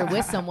just because you're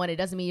with someone, it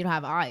doesn't mean you don't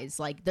have eyes.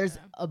 Like, there's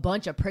a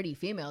bunch of pretty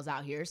females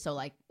out here. So,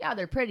 like, yeah,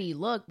 they're pretty,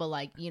 look, but,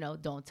 like, you know,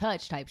 don't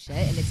touch type shit.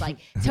 And it's like,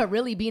 to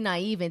really be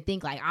naive and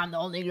think, like, I'm the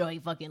only girl he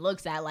fucking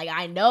looks at. Like,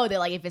 I know that,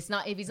 like, if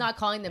he's not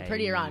calling them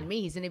pretty Hey. around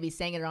me, he's going to be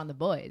saying it around the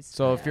boys.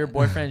 So if your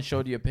boyfriend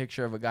showed you a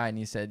picture of a guy and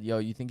he said, "Yo,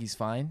 you think he's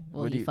fine?"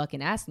 Well, What do he you?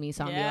 fucking asked me,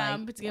 so Yeah,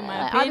 I'm I'm be to get like,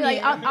 my I'll be like,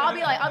 opinion.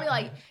 I'll be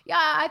like, yeah,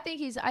 I think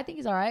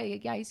he's all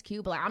right. Yeah, he's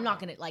cute, but like, I'm not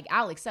gonna, like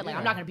Alex said, like,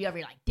 I'm not gonna be over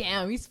here like,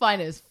 damn, he's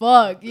fine as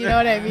fuck. You know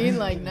what I mean?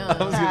 Like, no.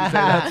 I was gonna say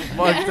that's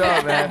fucked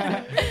up,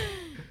 man.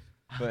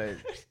 But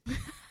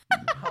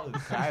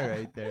Cry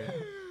right there.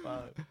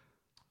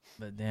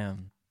 but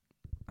damn,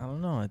 I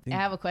don't know. I I think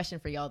have a question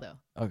for y'all though.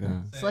 okay.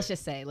 So let's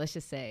just say,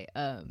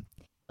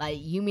 like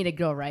you meet a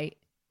girl, right?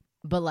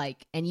 But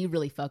like, and you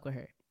really fuck with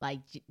her, like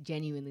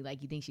genuinely,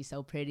 like you think she's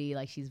so pretty,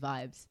 like she's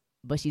vibes,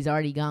 but she's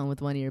already gone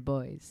with one of your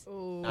boys.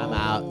 I'm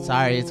out.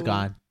 Sorry, it's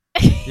gone.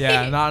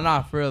 Yeah,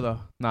 nah, for real though.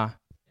 Nah.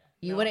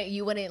 You wouldn't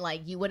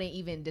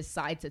even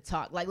decide to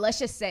talk. Like, let's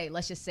just say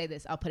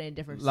this. I'll put it in a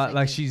different. Like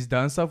perspective. she's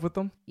done stuff with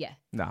them? Yeah.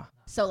 Nah.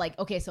 So like,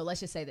 okay, so let's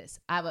just say this.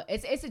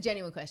 It's a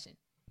genuine question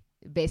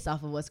based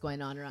off of what's going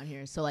on around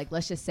here. So like,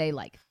 let's just say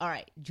like, all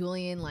right,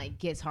 Julian like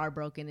gets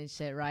heartbroken and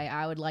shit, right?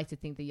 I would like to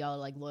think that y'all are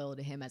like loyal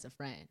to him as a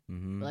friend.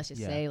 But let's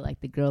just say like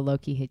the girl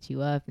low-key hit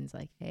you up and it's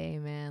like, hey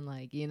man,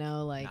 like, you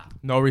know, like,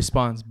 No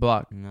response.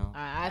 Block. No. all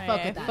right, I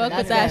fuck with that. Fuck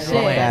with That's that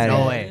good. No way. Got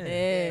No it.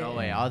 way. Yeah. No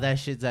way. All that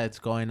shit that's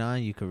going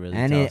on, you could really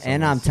And tell.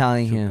 and I'm someone's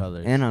telling true him.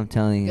 colors. And I'm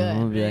telling him. I'm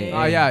gonna be like, Good.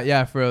 Oh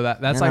yeah, for real. That's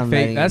And like I'm fake.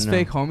 letting That's him know.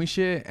 fake homie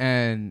shit.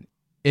 And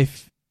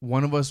if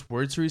one of us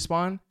were to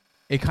respond,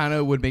 it kind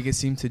of would make it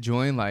seem to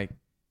Julian like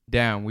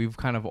damn, we've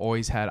kind of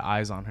always had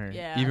eyes on her,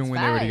 Yeah, even it's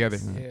when they were together.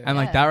 facts. Yeah. And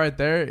like that right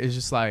there is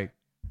just like,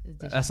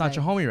 It's that's not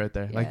your homie right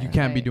there. Like you Yeah.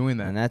 can't be Right. doing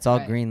that. And that's all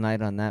Right. green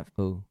light on that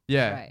fool.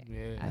 Yeah. Right.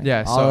 Yeah.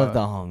 Yeah. All So of the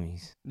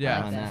homies.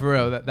 yeah, like that. for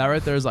real. That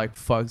right there is like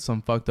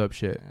some fucked up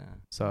shit. Yeah.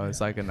 So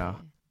it's like a no.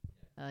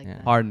 I like Yeah.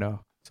 that. Hard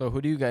no. So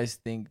who do you guys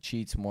think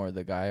cheats more,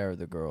 the guy or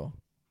the girl?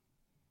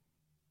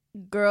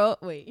 Girl,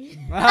 wait.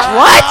 What? Wait.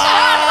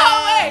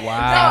 Wow. No,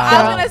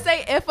 I was gonna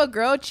say if a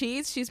girl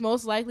cheats, she's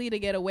most likely to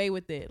get away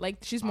with it. Like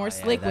she's more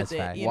yeah, slick that's with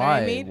it. fact. You know Why?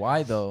 what I mean?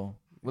 Why though?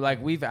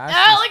 Like we've asked.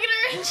 Oh, look at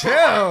her.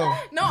 Chill.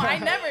 No, I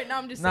never. No,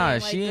 I'm just Nah,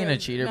 saying. Like, she ain't a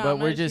girls- cheater, no, but I'm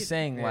we're not a just cheater.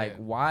 saying like Yeah.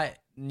 why.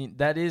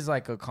 That is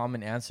like a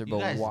common answer, You but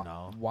guys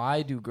know.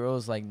 why do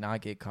girls like not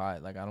get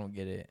caught? Like I don't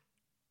get it.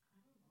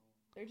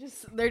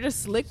 They're just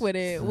slick with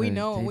it. We They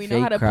know how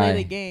fake to cry. play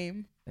the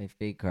game. They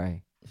fake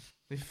cry.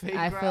 They fake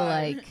I feel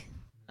cry.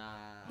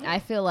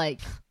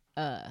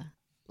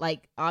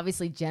 like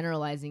obviously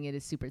generalizing it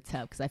is super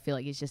tough because I feel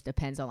like it just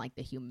depends on like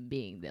the human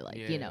being that like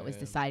is Yeah.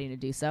 deciding to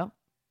do so.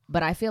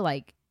 But I feel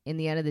like in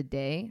the end of the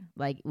day,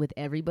 like with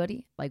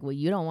everybody, like what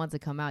you don't want to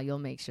come out, you'll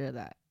make sure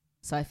that.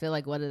 So I feel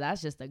like whether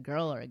that's just a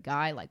girl or a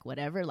guy, like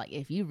whatever, like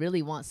if you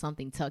really want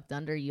something tucked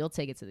under, you'll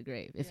take it to the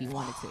grave if you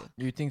wanted to.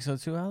 You think so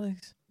too,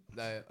 Alex?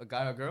 Like, a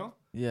guy or girl?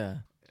 Yeah.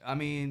 I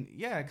mean,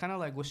 yeah, kind of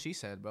like what she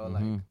said, bro.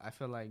 Mhm. Like, I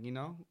feel like, you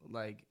know,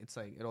 like it's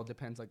like it all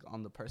depends like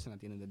on the person at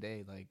the end of the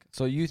day. Like,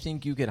 So you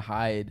think you could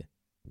hide,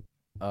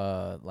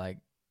 like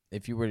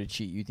if you were to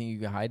cheat, you think you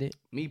could hide it?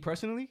 me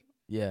personally,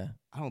 Yeah.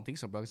 I don't think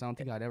so, bro. Because I don't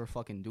think I'd ever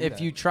fucking do that.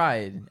 If you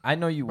tried, I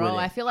know you Bro,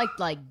 wouldn't. I feel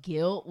like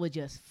guilt would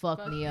just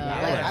fuck me up.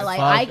 Yeah,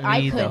 I fuck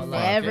me could the fuck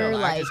never I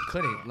like just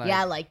couldn't. Like,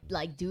 yeah,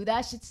 like do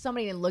that shit to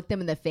somebody and look them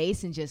in the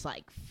face and just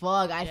like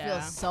fuck. I feel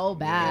Yeah. so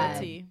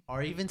bad. Guilty.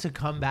 Or even to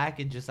come back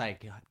and just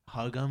like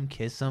hug them,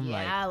 kiss them.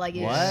 Yeah, like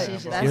it's what?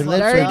 just- Your Your that's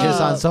lips are just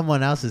on dirty.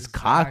 someone else's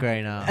cock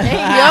right now.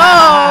 Hey yo.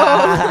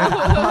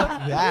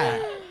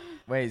 Yeah.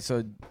 Wait,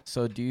 so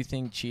do you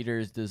think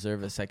cheaters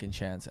deserve a second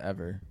chance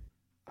ever?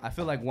 I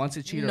feel like once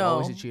a cheater, No.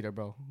 always a cheater,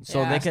 bro.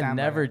 So Yeah, I they stand can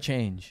by never that.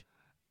 change.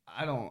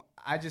 I don't.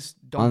 I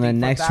just don't. On the think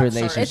for next that certain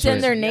relationship. It's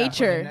in their person- yeah, for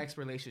nature. the next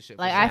relationship.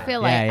 Like for I sure.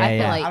 feel like Yeah, yeah, I feel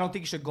yeah. I like don't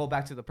think you should go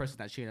back to the person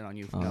that cheated on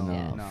you. Oh, no,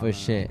 no, no, for no,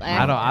 shit. no.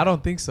 Like, I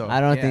don't think so. I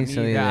don't Yeah, think me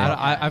so either. either.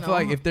 Yeah, I No. feel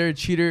like if they're a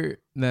cheater,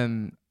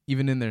 then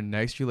even in their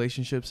next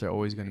relationships, they're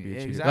always gonna be a Yeah,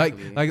 cheater.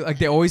 exactly. Like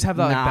they always have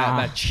that like, Nah.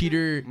 that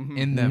cheater Mhm.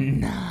 in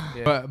them.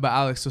 Yeah. But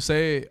Alex, so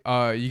say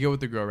you get with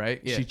the girl, right?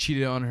 Yeah. She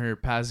cheated on her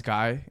past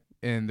guy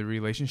in the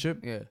relationship.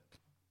 yeah.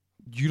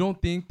 You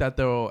don't think that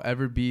there'll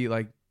ever be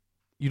like,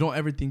 you don't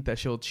ever think that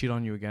she'll cheat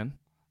on you again?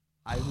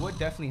 I would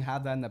definitely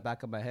have that in the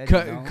back of my head. You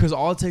know? Because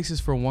all it takes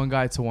is for one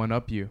guy to one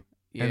up you,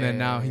 and then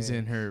now Yeah, he's yeah.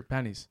 in her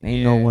panties.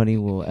 Ain't Yeah. nobody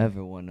will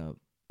ever one up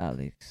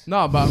Alex.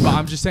 No, but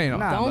I'm just saying,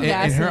 Nah, Don't in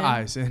gas her him.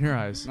 eyes, in her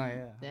eyes. Nah,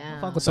 yeah.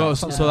 Damn. Fuck with So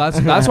that. so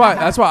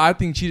that's why I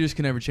think cheaters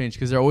can never change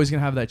because they're always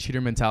gonna have that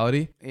cheater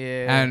mentality,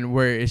 Yeah. and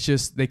where it's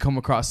just they come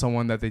across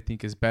someone that they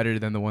think is better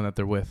than the one that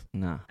they're with.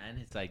 Nah. And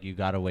it's like you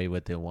got away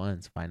with it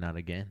once, why not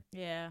again?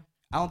 Yeah.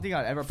 I don't think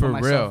I'd ever For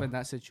put myself real. in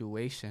that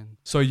situation.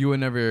 So you would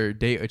never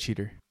date a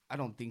cheater. I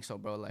don't think so,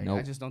 bro. Like, I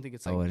Nope. just don't think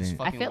it's I like just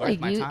wouldn't. I fucking feel worth like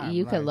my time.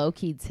 you could like, low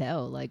key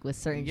tell like with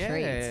certain Yeah,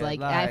 traits.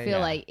 Like I like, feel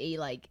yeah.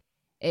 like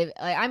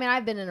I mean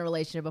I've been in a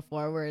relationship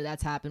before where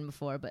that's happened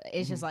before, but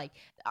it's just like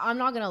I'm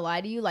not gonna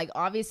lie to you. Like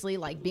obviously,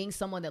 like being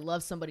someone that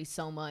loves somebody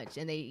so much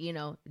and they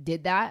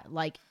did that.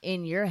 Like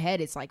in your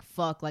head, it's like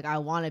fuck. Like I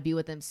want to be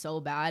with them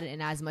so bad,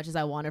 and as much as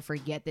I want to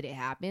forget that it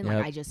happened, Yep.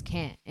 like I just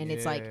can't. And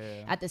it's like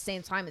Yeah. at the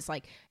same time, it's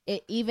like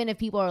even if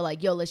people are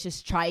like, yo, let's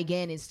just try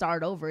again and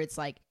start over. It's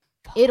like.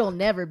 It'll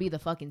never be the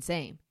fucking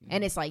same.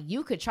 And it's like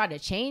you could try to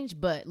change,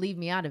 but leave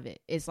me out of it.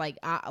 It's like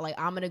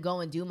I'm gonna go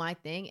and do my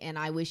thing, and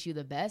I wish you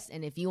the best.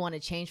 And if you want to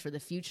change for the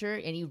future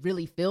and you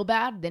really feel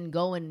bad, then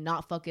go and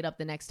not fuck it up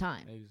the next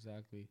time.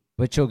 Exactly.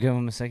 But you'll give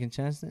him a second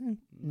chance then?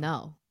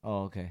 No,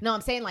 Oh, okay. no,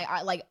 I'm saying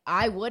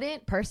I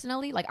wouldn't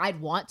personally. Like I'd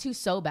want to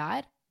so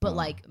bad, but Oh.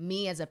 like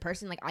me as a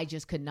person, like I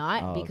just could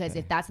not Oh, because okay.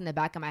 if that's in the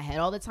back of my head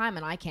all the time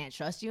and I can't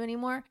trust you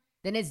anymore,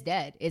 then it's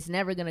dead. It's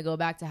never gonna go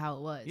back to how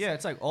it was. Yeah,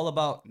 it's like all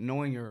about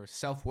knowing your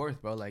self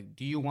worth, bro. Like,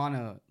 do you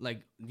wanna do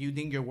you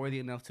think you're worthy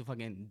enough to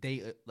fucking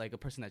date like a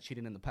person that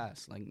cheated in the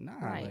past? Like, nah.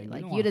 Right, Like, like, don't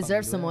you wanna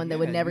deserve fucking do someone that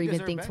would Yeah, never you even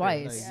deserve think better.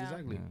 twice. Like, Yeah.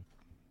 Exactly.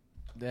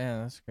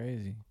 Damn, that's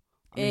crazy.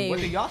 I mean, what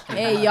do y'all think?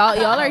 Hey,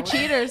 y'all are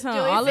cheaters, huh?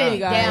 Julie All of said, you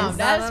guys. "Damn,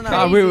 that's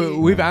Nah, crazy."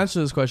 we've answered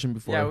this question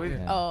before. Yeah, we.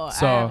 Oh,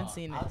 So- I haven't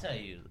seen I'll it. tell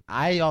you.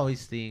 I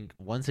always think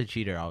once a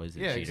cheater, always a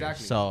Yeah, cheater.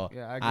 exactly. So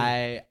Yeah,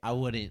 I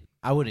agree.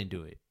 I wouldn't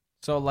do it.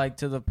 So like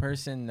to the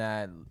person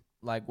that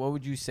like, what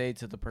would you say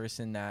to the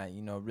person that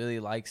really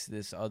likes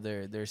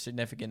their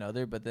significant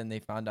other, but then they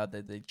found out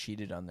that they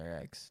cheated on their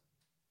ex?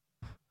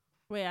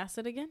 Wait, ask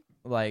it again.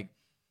 Like,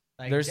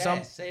 Like, There's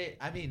some- say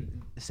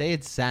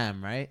it's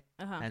Sam, right?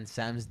 Uh-huh. And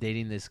Sam's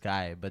dating this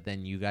guy, but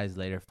then you guys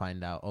later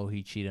find out, oh,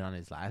 he cheated on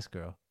his last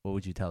girl. What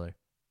would you tell her?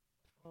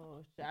 Oh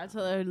shit. I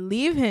told her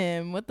leave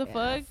him. What the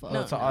fuck? fuck.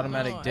 It's an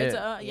automatic dip. It's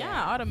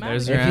automatic.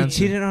 There's your If he answer.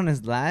 cheated on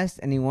his last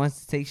and he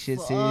wants to take shit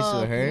serious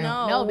with her,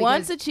 No, No,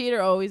 once because- a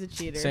cheater, always a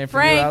cheater. Same for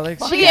you, Frank,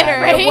 Alex? cheater.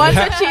 Frank. Once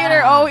a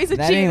cheater, always a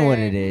that cheater. ain't what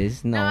it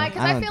is. No, No,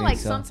 because I I, don't feel think like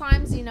so.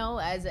 sometimes, you know,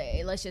 as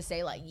a let's just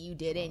say like you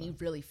did it and you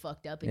really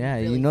fucked up and Yeah,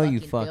 you you really know you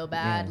fucking feel fucked-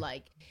 bad. yeah.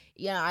 Like,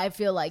 yeah, I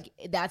feel like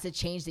that's a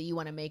change that you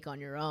want to make on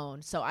your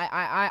own. So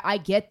I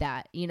get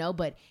that, you know.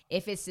 But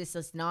if it's just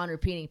this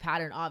non-repeating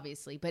pattern,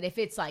 obviously. But if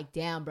it's like,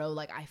 damn, bro,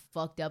 like I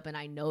fucked up and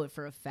I know it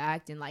for a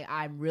fact, and like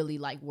I'm really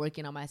like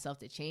working on myself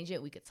to change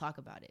it, we could talk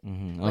about it.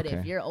 Mhm, But okay.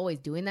 if you're always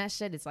doing that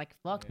shit, it's like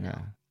fuck no.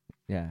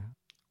 Yeah.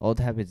 Old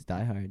habits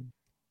die hard.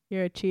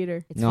 You're a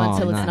cheater. It's No, fun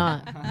till I'm it's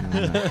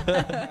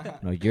not.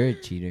 not. No, you're a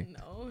cheater.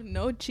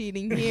 No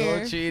cheating here.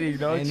 No cheating.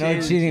 No Ain't cheating.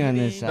 no cheating on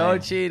this side. No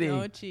cheating.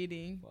 No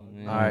cheating.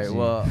 Yeah, All right. cheating.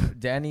 Well,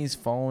 Danny's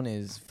phone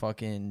is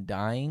fucking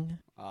dying.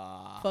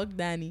 Fuck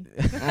Danny.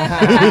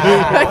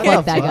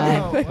 Fuck that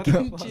guy.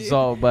 Fucking cheater.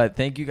 So, but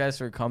thank you guys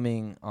for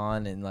coming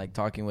on and like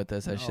talking with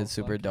us. That shit's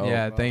super dope.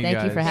 Yeah, thank Thank you you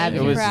guys. for having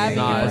It me. was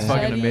Nah, it's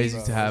fucking Studies.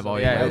 amazing to have all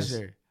you Yeah, it guys.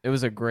 was, it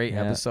was a great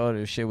Yeah. episode.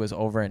 The shit was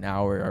over an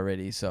hour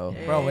already. So,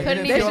 Bro, we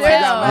Couldn't didn't even feel feel like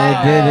that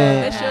that. They did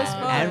it. That shit was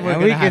fun. And we're And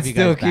gonna we have can you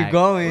still guys keep back.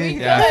 going.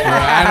 Yeah, for real.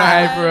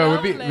 I know, for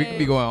real. Don't We could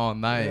be going all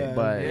night.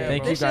 but Yeah,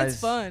 thank bro. you This guys. shit's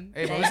fun.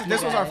 Hey, bro,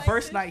 this was our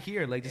first night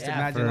here. Like, just Yeah,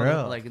 imagine, for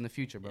real. like in the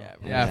future, bro.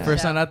 Yeah,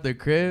 first night at the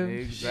crib.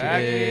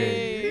 Exactly.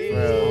 Shit.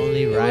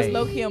 Only It was right.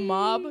 low key a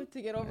mob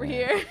to get over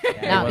here.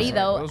 Not me It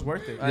though. was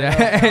worth it.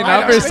 Yeah, hey,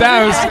 not for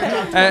Sam.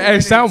 Hey,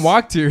 Sam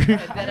walked here. We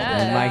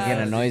might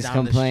get a noise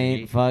Down the complaint.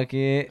 street. Fuck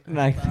it.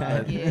 Like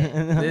that.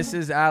 This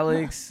is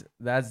Alex.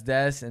 That's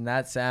Des, and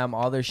that's Sam.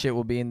 All their shit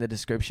will be in the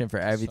description for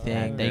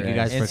everything. Thank you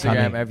guys for Instagram,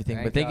 coming. everything.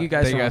 Thank but thank y'all. you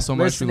guys. Thank you guys so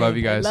much. We love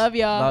you guys. Love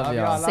y'all. Love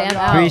y'all. Sam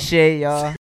out. Appreciate y'all.